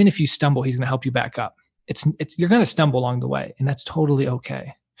 And even if you stumble, he's going to help you back up. You're going to stumble along the way, and that's totally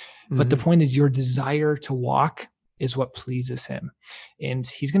okay. Mm-hmm. But the point is, your desire to walk is what pleases him, and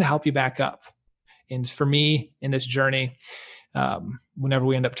he's going to help you back up. And for me in this journey, whenever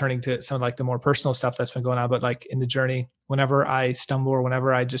we end up turning to some of the more personal stuff that's been going on, but in the journey, whenever I stumble or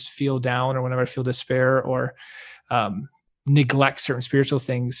whenever I just feel down or whenever I feel despair or neglect certain spiritual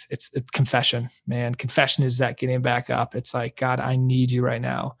things, it's confession, man. Confession is that getting back up. It's like, God, I need you right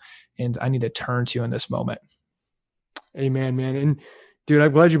now, and I need to turn to you in this moment. Amen, man. And dude,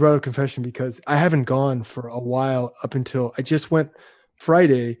 I'm glad you brought up confession, because I haven't gone for a while up until I just went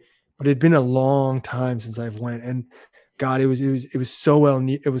Friday, but it'd been a long time since I've went. And God, it was so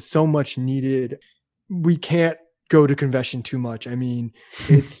it was so much needed. We can't go to confession too much. I mean,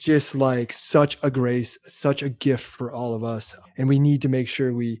 it's just like such a grace, such a gift for all of us. And we need to make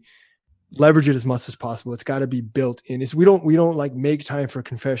sure we leverage it as much as possible. It's got to be built in. We don't make time for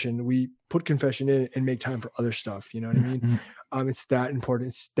confession. We put confession in and make time for other stuff. You know what I mean? It's that important.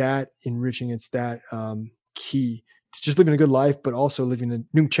 It's that enriching. It's that key to just living a good life, but also living a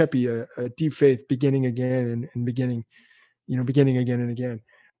Nunc Cepi, a deep faith, beginning again and beginning again and again.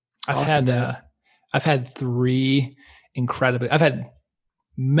 I've had I've had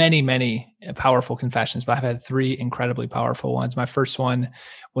many powerful confessions, but I've had 3 incredibly powerful ones. My first one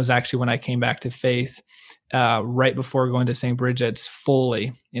was actually when I came back to faith, right before going to St. Bridget's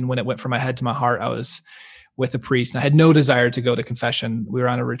fully. And when it went from my head to my heart, I was with a priest, and I had no desire to go to confession. We were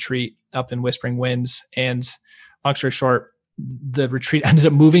on a retreat up in Whispering Winds, and long story short, the retreat ended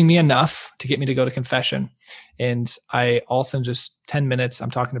up moving me enough to get me to go to confession. And I also, in just 10 minutes, I'm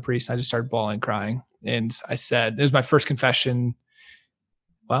talking to the priest, and I just started bawling, crying. And I said, it was my first confession,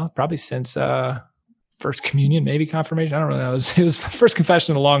 well, probably since first communion, maybe confirmation. I don't really know. It was my first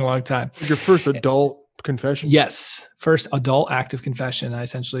confession in a long, long time. Your first adult confession? Yes. First adult act of confession. I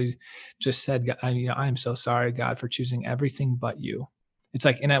essentially just said, I am so sorry, God, for choosing everything but you. It's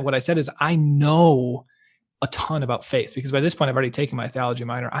like, and what I said is, I know a ton about faith because by this point I've already taken my theology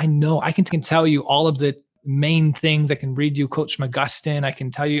minor. I know I can tell you all of the main things. I can read you quotes from Augustine. I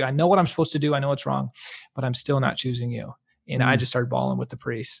can tell you, I know what I'm supposed to do. I know what's wrong, but I'm still not choosing you. And I just started bawling with the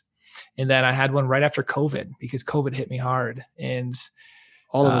priest. And then I had one right after COVID because COVID hit me hard. And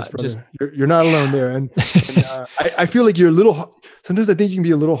all of us, brother, you're not alone there. And I feel like sometimes I think you can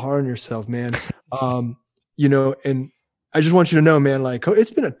be a little hard on yourself, man. And I just want you to know, man, like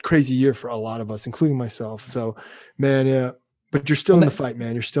it's been a crazy year for a lot of us, including myself. So, man, yeah, but you're still in the fight,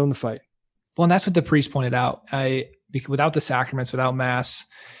 man. You're still in the fight. Well, and that's what the priest pointed out. Without the sacraments, without mass,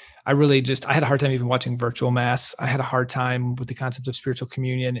 I had a hard time even watching virtual mass. I had a hard time with the concept of spiritual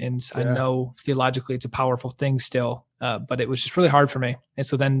communion. And I know theologically it's a powerful thing still, but it was just really hard for me. And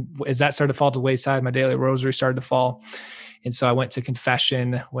so then as that started to fall to the wayside, my daily rosary started to fall. And so I went to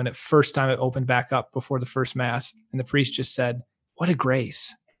confession when it opened back up before the first mass. And the priest just said, "What a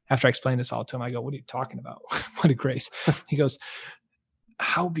grace." After I explained this all to him, I go, "What are you talking about? What a grace." He goes,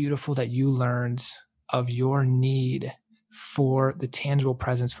 "How beautiful that you learned of your need for the tangible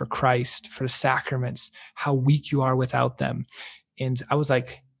presence, for Christ, for the sacraments, how weak you are without them." And I was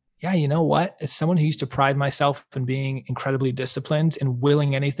like, yeah, you know what? As someone who used to pride myself in being incredibly disciplined and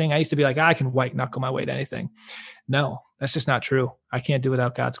willing anything, I used to be like, I can white knuckle my way to anything. No, that's just not true. I can't do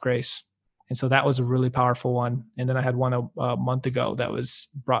without God's grace. And so that was a really powerful one. And then I had one a month ago that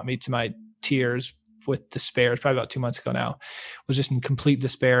brought me to my tears with despair. It's probably about 2 months ago now. Was just in complete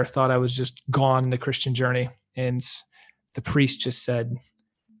despair. Thought I was just gone in the Christian journey. And the priest just said,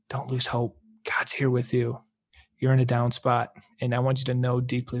 "Don't lose hope. God's here with you. You're in a down spot. And I want you to know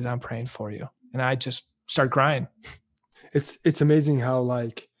deeply that I'm praying for you." And I just started crying. It's amazing how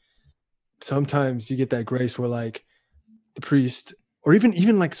like sometimes you get that grace where like the priest or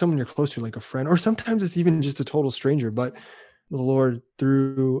even like someone you're close to, like a friend, or sometimes it's even just a total stranger, but the Lord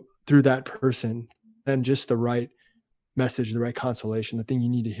through that person and just the right message, the right consolation, the thing you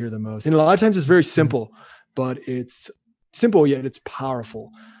need to hear the most. And a lot of times it's very simple, but it's simple yet it's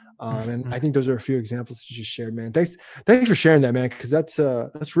powerful. And I think those are a few examples that you just shared, man. Thanks for sharing that, man, because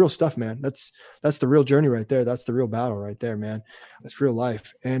that's real stuff, man. That's the real journey right there. That's the real battle right there, man. That's real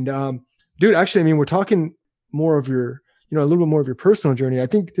life. And dude, actually, I mean, we're talking more of your, a little bit more of your personal journey. I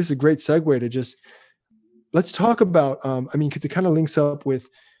think this is a great segue to just let's talk about. Because it kind of links up with,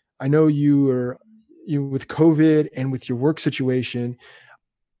 I know you with COVID and with your work situation,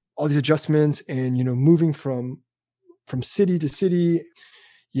 all these adjustments, and moving from city to city.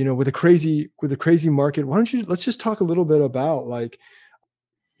 With a crazy market. Let's just talk a little bit about, like,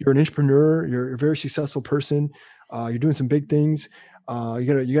 you're an entrepreneur, you're a very successful person. You're doing some big things. You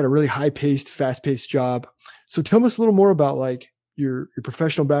got a really fast paced job. So tell us a little more about like your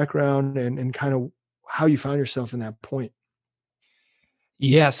professional background and kind of how you found yourself in that point.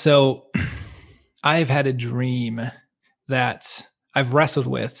 Yeah. So I've had a dream that I've wrestled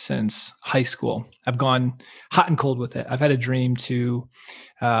with since high school. I've gone hot and cold with it. I've had a dream to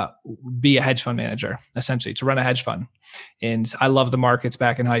be a hedge fund manager, essentially, to run a hedge fund. And I loved the markets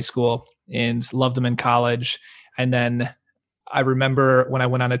back in high school and loved them in college. And then I remember when I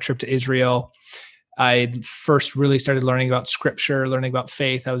went on a trip to Israel, I first really started learning about scripture, learning about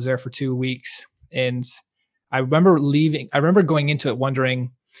faith. I was there for 2 weeks. And I remember going into it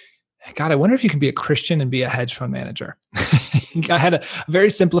wondering, God, I wonder if you can be a Christian and be a hedge fund manager. I had a very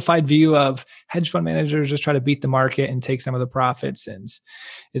simplified view of hedge fund managers just try to beat the market and take some of the profits. And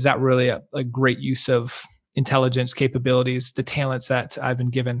is that really a great use of intelligence, capabilities, the talents that I've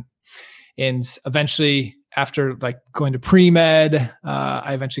been given? And eventually, after like going to pre-med,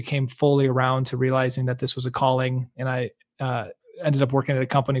 I eventually came fully around to realizing that this was a calling. And I ended up working at a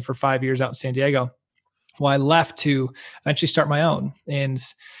company for 5 years out in San Diego. Well, I left to eventually start my own and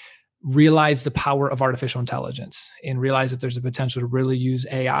realize the power of artificial intelligence and realize that there's a potential to really use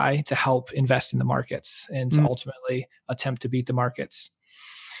AI to help invest in the markets and to ultimately attempt to beat the markets.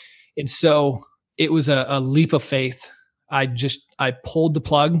 And so it was a leap of faith. I pulled the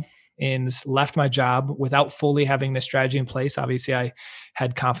plug and left my job without fully having the strategy in place. Obviously, I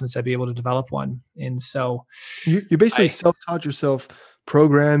had confidence I'd be able to develop one. And so you basically self-taught yourself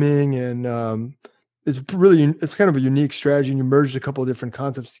programming, and it's kind of a unique strategy, and you merged a couple of different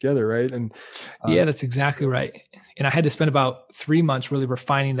concepts together, right? And yeah, that's exactly right. And I had to spend about 3 months really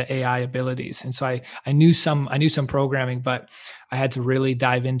refining the AI abilities. And so I knew some programming, but I had to really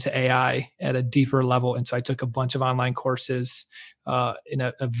dive into AI at a deeper level. And so I took a bunch of online courses in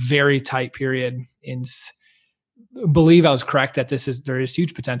a very tight period, and believe I was correct that there is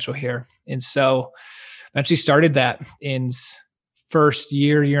huge potential here. And so Eventually started that in first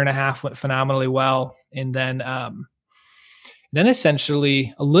year and a half, went phenomenally well. And then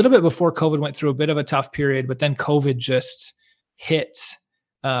essentially a little bit before COVID went through a bit of a tough period, but then COVID just hit.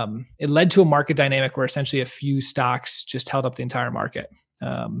 It led to a market dynamic where essentially a few stocks just held up the entire market.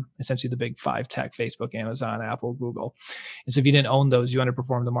 Essentially the big 5 tech, Facebook, Amazon, Apple, Google. And so if you didn't own those, you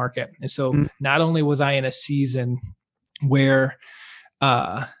underperformed the market. And so not only was I in a season where,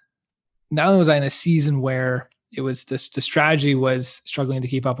 it was the strategy was struggling to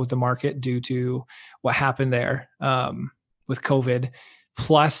keep up with the market due to what happened there with COVID.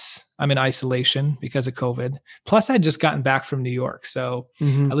 Plus, I'm in isolation because of COVID. Plus, I'd just gotten back from New York. So I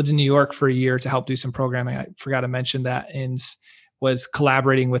lived in New York for a year to help do some programming. I forgot to mention that, and was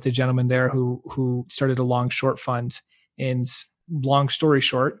collaborating with a gentleman there who started a long short fund. And long story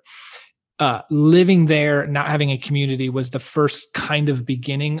short, living there, not having a community was the first kind of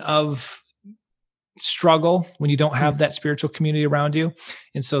beginning of struggle when you don't have that spiritual community around you.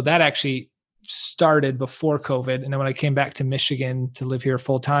 And so that actually started before COVID. And then when I came back to Michigan to live here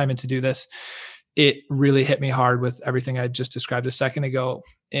full time and to do this, it really hit me hard with everything I just described a second ago.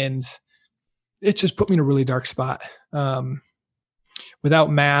 And it just put me in a really dark spot. Without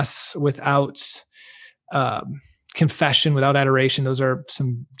mass, without confession, without adoration, those are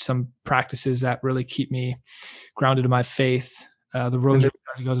some practices that really keep me grounded in my faith. The rosary,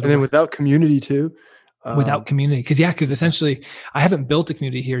 and then without community too. Without community. Because essentially I haven't built a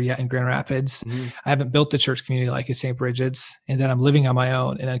community here yet in Grand Rapids. I haven't built the church community like at St. Bridget's. And then I'm living on my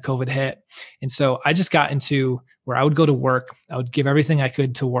own, and then COVID hit. And so I just got into where I would go to work. I would give everything I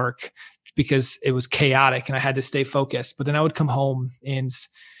could to work because it was chaotic and I had to stay focused. But then I would come home and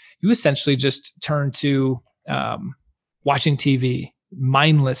you essentially just turn to watching TV,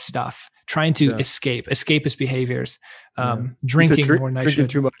 mindless stuff, trying to escape, escapist behaviors, drinking more than I should. Drinking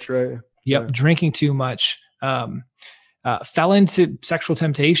too much, right? Yep. Drinking too much, fell into sexual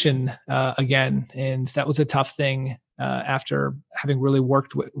temptation, again. And that was a tough thing, after having really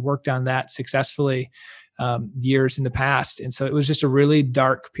worked on that successfully, years in the past. And so it was just a really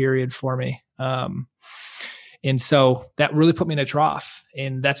dark period for me. And so that really put me in a trough.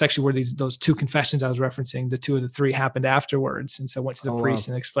 And that's actually where those 2 confessions I was referencing, the 2 of the 3 happened afterwards. And so I went to the priest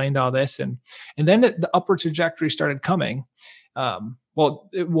and explained all this. And then the upward trajectory started coming.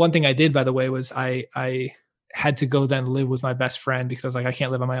 One thing I did, by the way, was I had to go then live with my best friend because I was like, I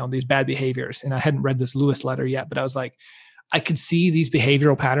can't live on my own, these bad behaviors. And I hadn't read this Lewis letter yet, but I was like, I could see these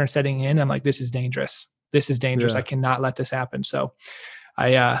behavioral patterns setting in. I'm like, this is dangerous. Yeah. I cannot let this happen. So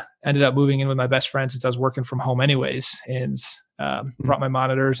I ended up moving in with my best friend since I was working from home anyways, and brought my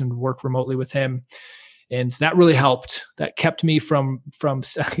monitors and worked remotely with him. And that really helped. That kept me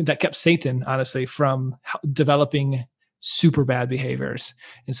that kept Satan, honestly, from developing super bad behaviors.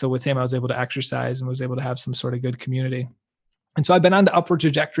 And so with him, I was able to exercise and was able to have some sort of good community. And so I've been on the upward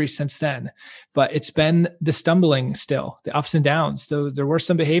trajectory since then, but it's been the stumbling still, the ups and downs. So there were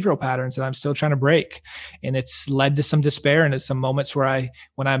some behavioral patterns that I'm still trying to break, and it's led to some despair. And at some moments where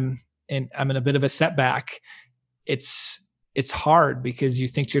when I'm in a bit of a setback, it's hard because you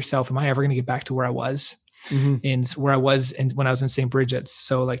think to yourself, am I ever going to get back to where I was? And where I was when I was in St. Bridget's.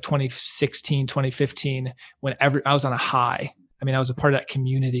 So like 2016, 2015, whenever I was on a high. I mean, I was a part of that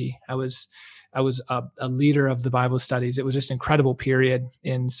community. I was a leader of the Bible studies. It was just an incredible period.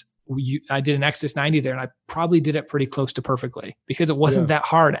 And I did an Exodus 90 there, and I probably did it pretty close to perfectly because it wasn't that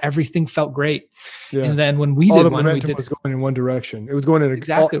hard. Everything felt great. Yeah. And then when we all did the one, momentum was going in one direction. It was going in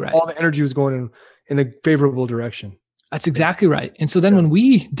exactly right. All the energy was going in a favorable direction. That's exactly right. And so then when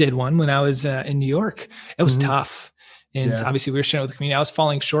we did one, when I was in New York, it was tough. And obviously we were sharing with the community. I was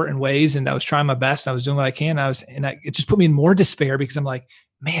falling short in ways, and I was trying my best. I was doing what I can. It just put me in more despair because I'm like,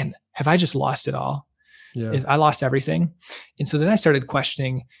 man, have I just lost it all? Yeah. I lost everything. And so then I started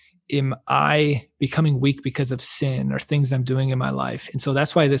questioning, am I becoming weak because of sin or things I'm doing in my life? And so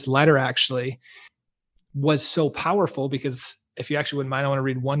that's why this letter actually was so powerful, because if you actually wouldn't mind, I want to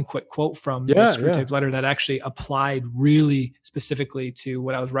read one quick quote from the Screwtape letter that actually applied really specifically to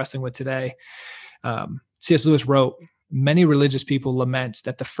what I was wrestling with today. C.S. Lewis wrote, "Many religious people lament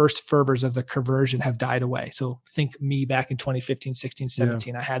that the first fervors of the conversion have died away." So think me back in 2015, 16,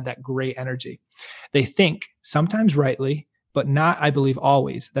 17. I had that great energy. They think, sometimes rightly, but not, I believe,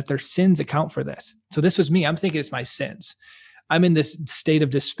 always, that their sins account for this. So this was me. I'm thinking it's my sins. I'm in this state of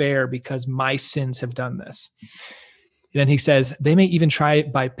despair because my sins have done this. And then he says, they may even try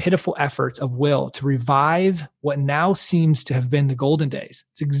by pitiful efforts of will to revive what now seems to have been the golden days.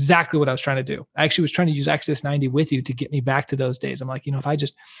 It's exactly what I was trying to do. I actually was trying to use Exodus 90 with you to get me back to those days. I'm like, if I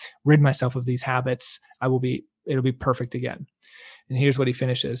just rid myself of these habits, it'll be perfect again. And here's what he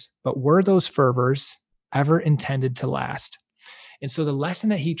finishes. But were those fervors ever intended to last. And so the lesson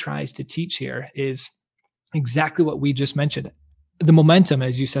that he tries to teach here is exactly what we just mentioned. The momentum,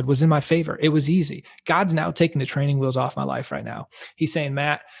 as you said, was in my favor. It was easy. God's now taking the training wheels off my life right now. He's saying,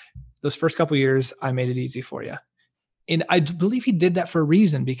 Matt, those first couple of years, I made it easy for you. And I believe he did that for a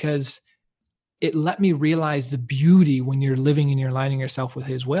reason, because it let me realize the beauty when you're living and you're aligning yourself with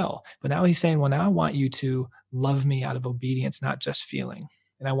his will. But now he's saying, well, now I want you to love me out of obedience, not just feeling.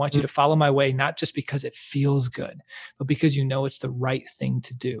 And I want you to follow my way, not just because it feels good, but because you know it's the right thing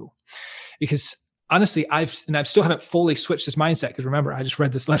to do. Because honestly, I still haven't fully switched this mindset, because remember, I just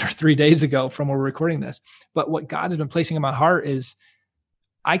read this letter 3 days ago from where we're recording this. But what God has been placing in my heart is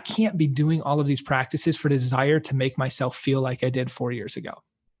I can't be doing all of these practices for the desire to make myself feel like I did 4 years ago.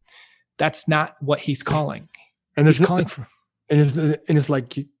 That's not what he's calling. And he's calling for, it's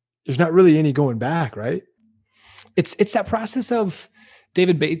like, there's not really any going back, right? It's that process of,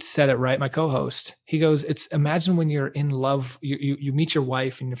 David Bates said it right, my co-host. He goes, it's imagine when you're in love, you meet your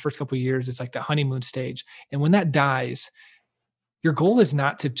wife in the first couple of years, it's like the honeymoon stage. And when that dies, your goal is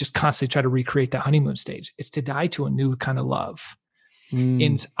not to just constantly try to recreate that honeymoon stage. It's to die to a new kind of love.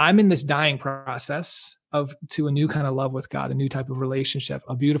 And I'm in this dying process to a new kind of love with God, a new type of relationship,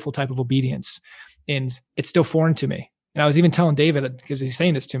 a beautiful type of obedience. And it's still foreign to me. And I was even telling David, because he's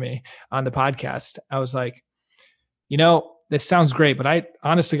saying this to me on the podcast, I was like, this sounds great, but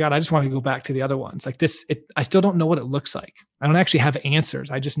honest to God, I just want to go back to the other ones. Like this, I still don't know what it looks like. I don't actually have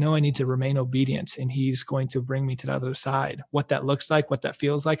answers. I just know I need to remain obedient, and he's going to bring me to the other side. What that looks like, what that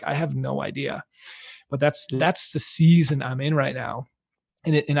feels like, I have no idea. But that's the season I'm in right now.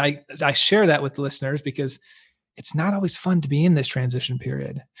 And I share that with the listeners because it's not always fun to be in this transition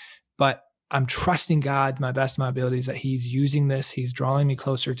period, but I'm trusting God, my best of my abilities, that he's using this. He's drawing me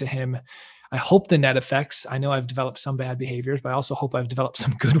closer to him. I hope the net effects, I know I've developed some bad behaviors, but I also hope I've developed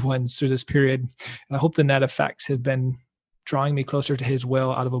some good ones through this period. And I hope the net effects have been drawing me closer to his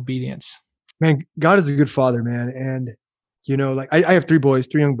will out of obedience. Man, God is a good father, man. And, like I have 3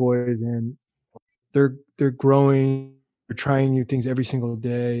 young boys, and they're growing. They're trying new things every single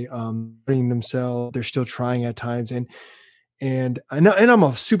day, learning themselves. They're still trying at times. And I'm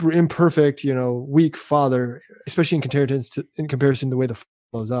a super imperfect, weak father, especially in comparison to the way the father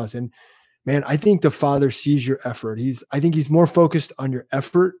loves us. And man, I think the father sees your effort. I think he's more focused on your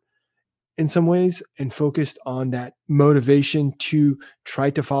effort in some ways, and focused on that motivation to try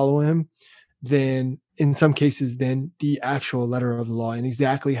to follow him than in some cases than the actual letter of the law and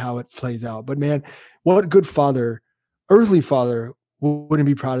exactly how it plays out. But man, what good father, earthly father, wouldn't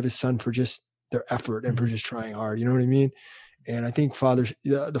be proud of his son for just their effort and for just trying hard. You know what I mean? And I think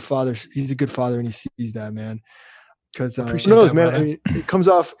the father, he's a good father, and he sees that, man. Because who knows, man? Brother. I mean, it comes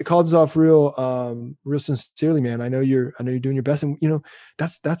off real sincerely, man. I know you're doing your best, and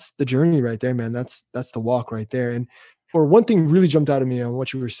that's the journey right there, man. That's the walk right there. And or one thing really jumped out at me on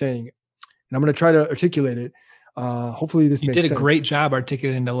what you were saying, and I'm going to try to articulate it. Hopefully, this makes sense. You did a great job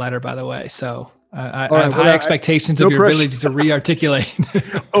articulating the letter, by the way. So I have high expectations of your ability to re-articulate.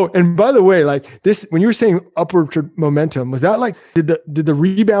 Oh, and by the way, like this, when you were saying upward momentum, was that like, did the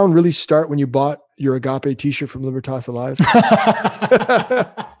rebound really start when you bought your Agape t-shirt from Libertas Alive?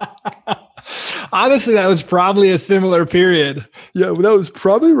 Honestly, that was probably a similar period. Yeah, well, that was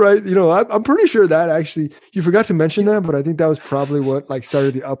probably right. I'm pretty sure that actually, you forgot to mention that, but I think that was probably what like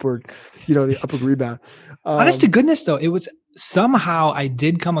started the upward rebound. Honest to goodness though, it was somehow I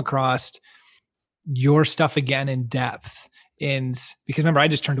did come across your stuff again in depth. And because remember, I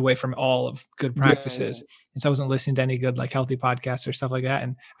just turned away from all of good practices. Yeah. And so I wasn't listening to any good, like healthy podcasts or stuff like that.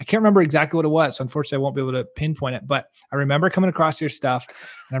 And I can't remember exactly what it was. So unfortunately I won't be able to pinpoint it, but I remember coming across your stuff,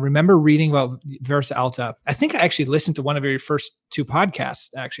 and I remember reading about Versa Alta. I think I actually listened to one of your first 2 podcasts,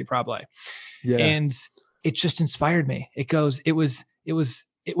 actually, probably. Yeah. And it just inspired me. It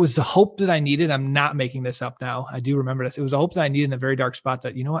was the hope that I needed. I'm not making this up now. I do remember this. It was a hope that I needed in a very dark spot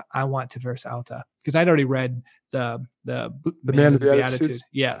that, I want to Versa Alta, because I'd already read the Man of the Beatitudes.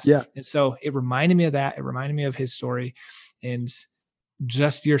 Yeah. And so it reminded me of that. It reminded me of his story, and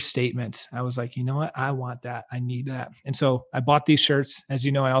just your statement. I was like, you know what? I want that. I need that. And so I bought these shirts. As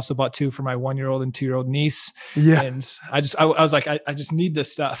you know, I also bought 2 for my 1-year-old and 2-year-old niece. Yeah. And I was like, I just need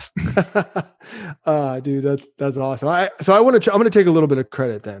this stuff. Dude, that's awesome. I'm going to take a little bit of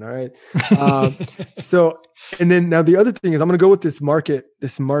credit then. All right. And then now the other thing is I'm going to go with this market,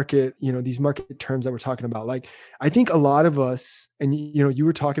 these market terms that we're talking about. Like, I think a lot of us, and you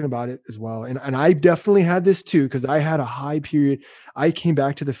were talking about it as well. And I definitely had this too, because I had a high period. I came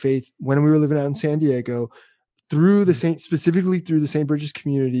back to the faith when we were living out in San Diego specifically through the St. Bridget's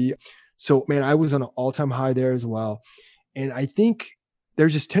community. So man, I was on an all-time high there as well. And I think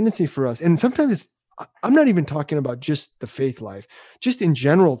there's this tendency for us, and sometimes I'm not even talking about just the faith life, just in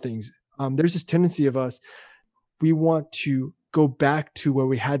general things. There's this tendency of us, we want to go back to where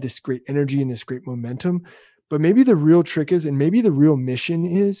we had this great energy and this great momentum. But maybe the real trick is, and maybe the real mission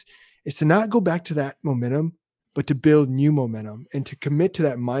is to not go back to that momentum, but to build new momentum and to commit to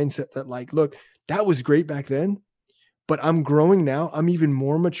that mindset that like, look, that was great back then, but I'm growing now. I'm even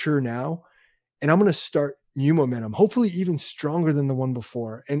more mature now, and I'm going to start new momentum, hopefully even stronger than the one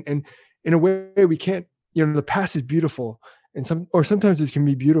before. And in a way we can't, the past is beautiful, and sometimes it can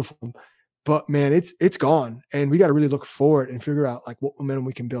be beautiful, but man, it's gone. And we got to really look forward and figure out like what momentum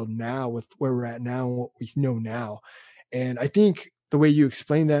we can build now with where we're at now and what we know now. And I think the way you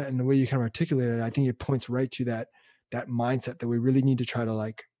explain that and the way you kind of articulate it, I think it points right to that mindset that we really need to try to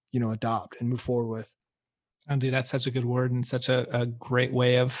like, adopt and move forward with. And dude, that's such a good word and such a great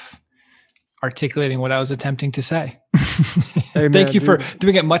way of articulating what I was attempting to say. Hey, man, thank you for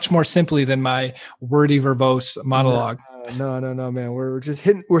doing it much more simply than my wordy, verbose monologue. No, man.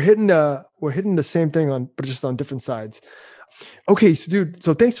 We're hitting the same thing but just on different sides. Okay, so dude,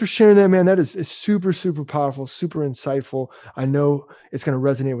 thanks for sharing that, man. That is super, super powerful, super insightful. I know it's going to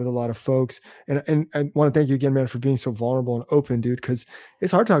resonate with a lot of folks. And I want to thank you again, man, for being so vulnerable and open, dude, because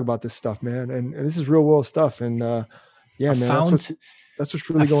it's hard to talk about this stuff, man. And this is real world stuff. And that's what's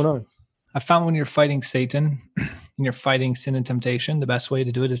really going on. I found when you're fighting Satan and you're fighting sin and temptation, the best way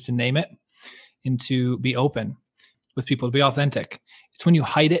to do it is to name it and to be open with people, to be authentic. It's when you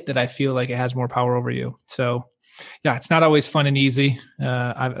hide it that I feel like it has more power over you. So yeah, it's not always fun and easy.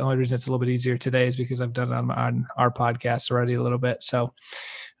 The only reason it's a little bit easier today is because I've done it on our podcast already a little bit. So,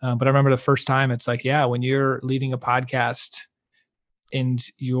 but I remember the first time it's like, yeah, when you're leading a podcast and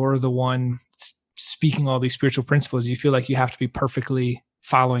you're the one speaking all these spiritual principles, you feel like you have to be perfectly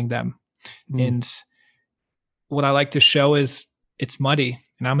following them. And what I like to show is it's muddy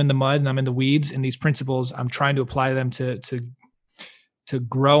and I'm in the mud and I'm in the weeds, and these principles, I'm trying to apply them to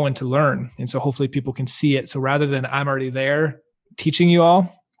grow and to learn. And so hopefully people can see it. So rather than I'm already there teaching you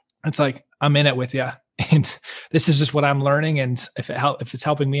all, it's like, I'm in it with you. And this is just what I'm learning. And if it's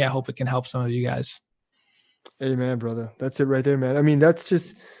helping me, I hope it can help some of you guys. Amen, brother. That's it right there, man. I mean, that's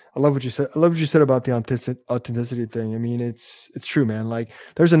just, I love what you said. I love what you said about the authenticity thing. I mean, it's true, man. Like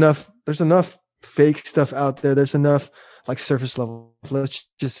there's enough fake stuff out there. There's enough like surface level. Let's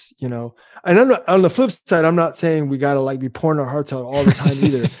just, and I'm not, on the flip side, I'm not saying we got to like be pouring our hearts out all the time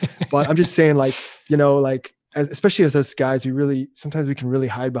either, but I'm just saying like, especially as us guys, sometimes we can really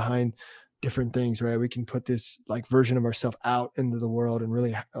hide behind different things, right? We can put this like version of ourselves out into the world and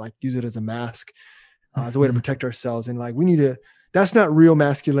really like use it as a mask, as a way to protect ourselves. And like, that's not real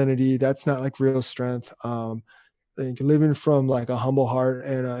masculinity. That's not like real strength. I think living from like a humble heart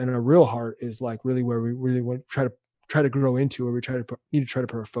and a real heart is like really where we really want to try to grow into, where we need to try to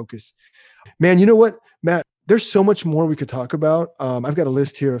put our focus. Man, you know what, Matt, there's so much more we could talk about. I've got a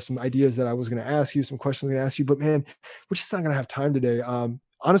list here of some ideas that I was going to ask you, some questions I'm going to ask you, but man, we're just not going to have time today.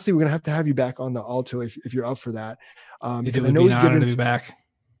 Honestly, we're going to have you back on the Alto if you're up for that. Because I know it's an honor to be back.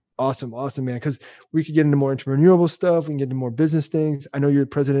 Awesome, man. Because we could get into more entrepreneurial stuff. We can get into more business things. I know you're the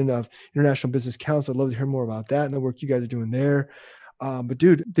president of International Business Council. I'd love to hear more about that and the work you guys are doing there. But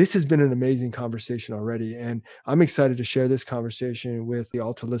dude, this has been an amazing conversation already. And I'm excited to share this conversation with the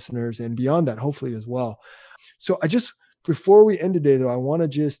Alto listeners and beyond that, hopefully as well. So before we end today though, I want to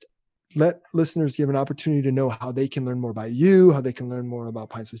just let listeners give an opportunity to know how they can learn more about you, how they can learn more about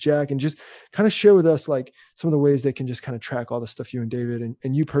Pints with Jack, and just kind of share with us like some of the ways they can just kind of track all the stuff you and David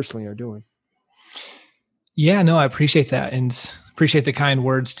and you personally are doing. Yeah, no, I appreciate that. And appreciate the kind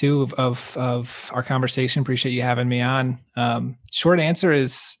words too of our conversation. Appreciate you having me on. Short answer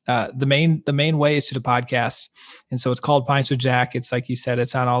is the main way is to the podcast. And so it's called Pints with Jack. It's like you said,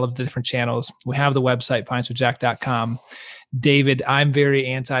 it's on all of the different channels. We have the website, pintswithjack.com. David, I'm very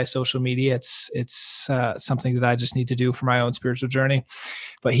anti-social media. It's something that I just need to do for my own spiritual journey.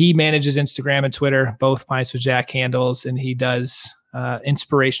 But he manages Instagram and Twitter, both Pints with Jack handles, and he does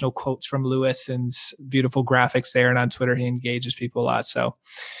inspirational quotes from Lewis and beautiful graphics there. And on Twitter, he engages people a lot. So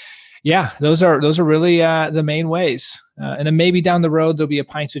yeah, those are really the main ways. And then maybe down the road, there'll be a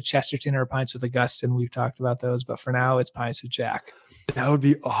Pints with Chesterton or a Pints with Augustine. We've talked about those, but for now it's Pints with Jack. That would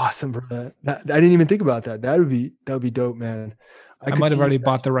be awesome, bro. I didn't even think about that. That would be dope, man. I might have already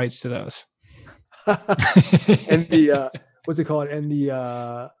bought the rights to those. And the what's it called? And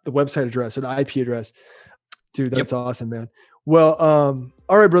the website address or the IP address. Dude, that's awesome, man. Well,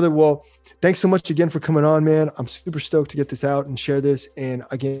 all right, brother. Well, thanks so much again for coming on, man. I'm super stoked to get this out and share this. And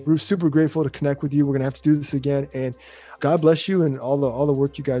again, we're super grateful to connect with you. We're going to have to do this again. And God bless you and all the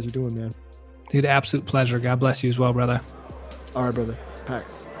work you guys are doing, man. Dude, absolute pleasure. God bless you as well, brother. All right, brother.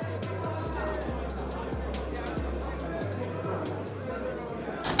 Pax.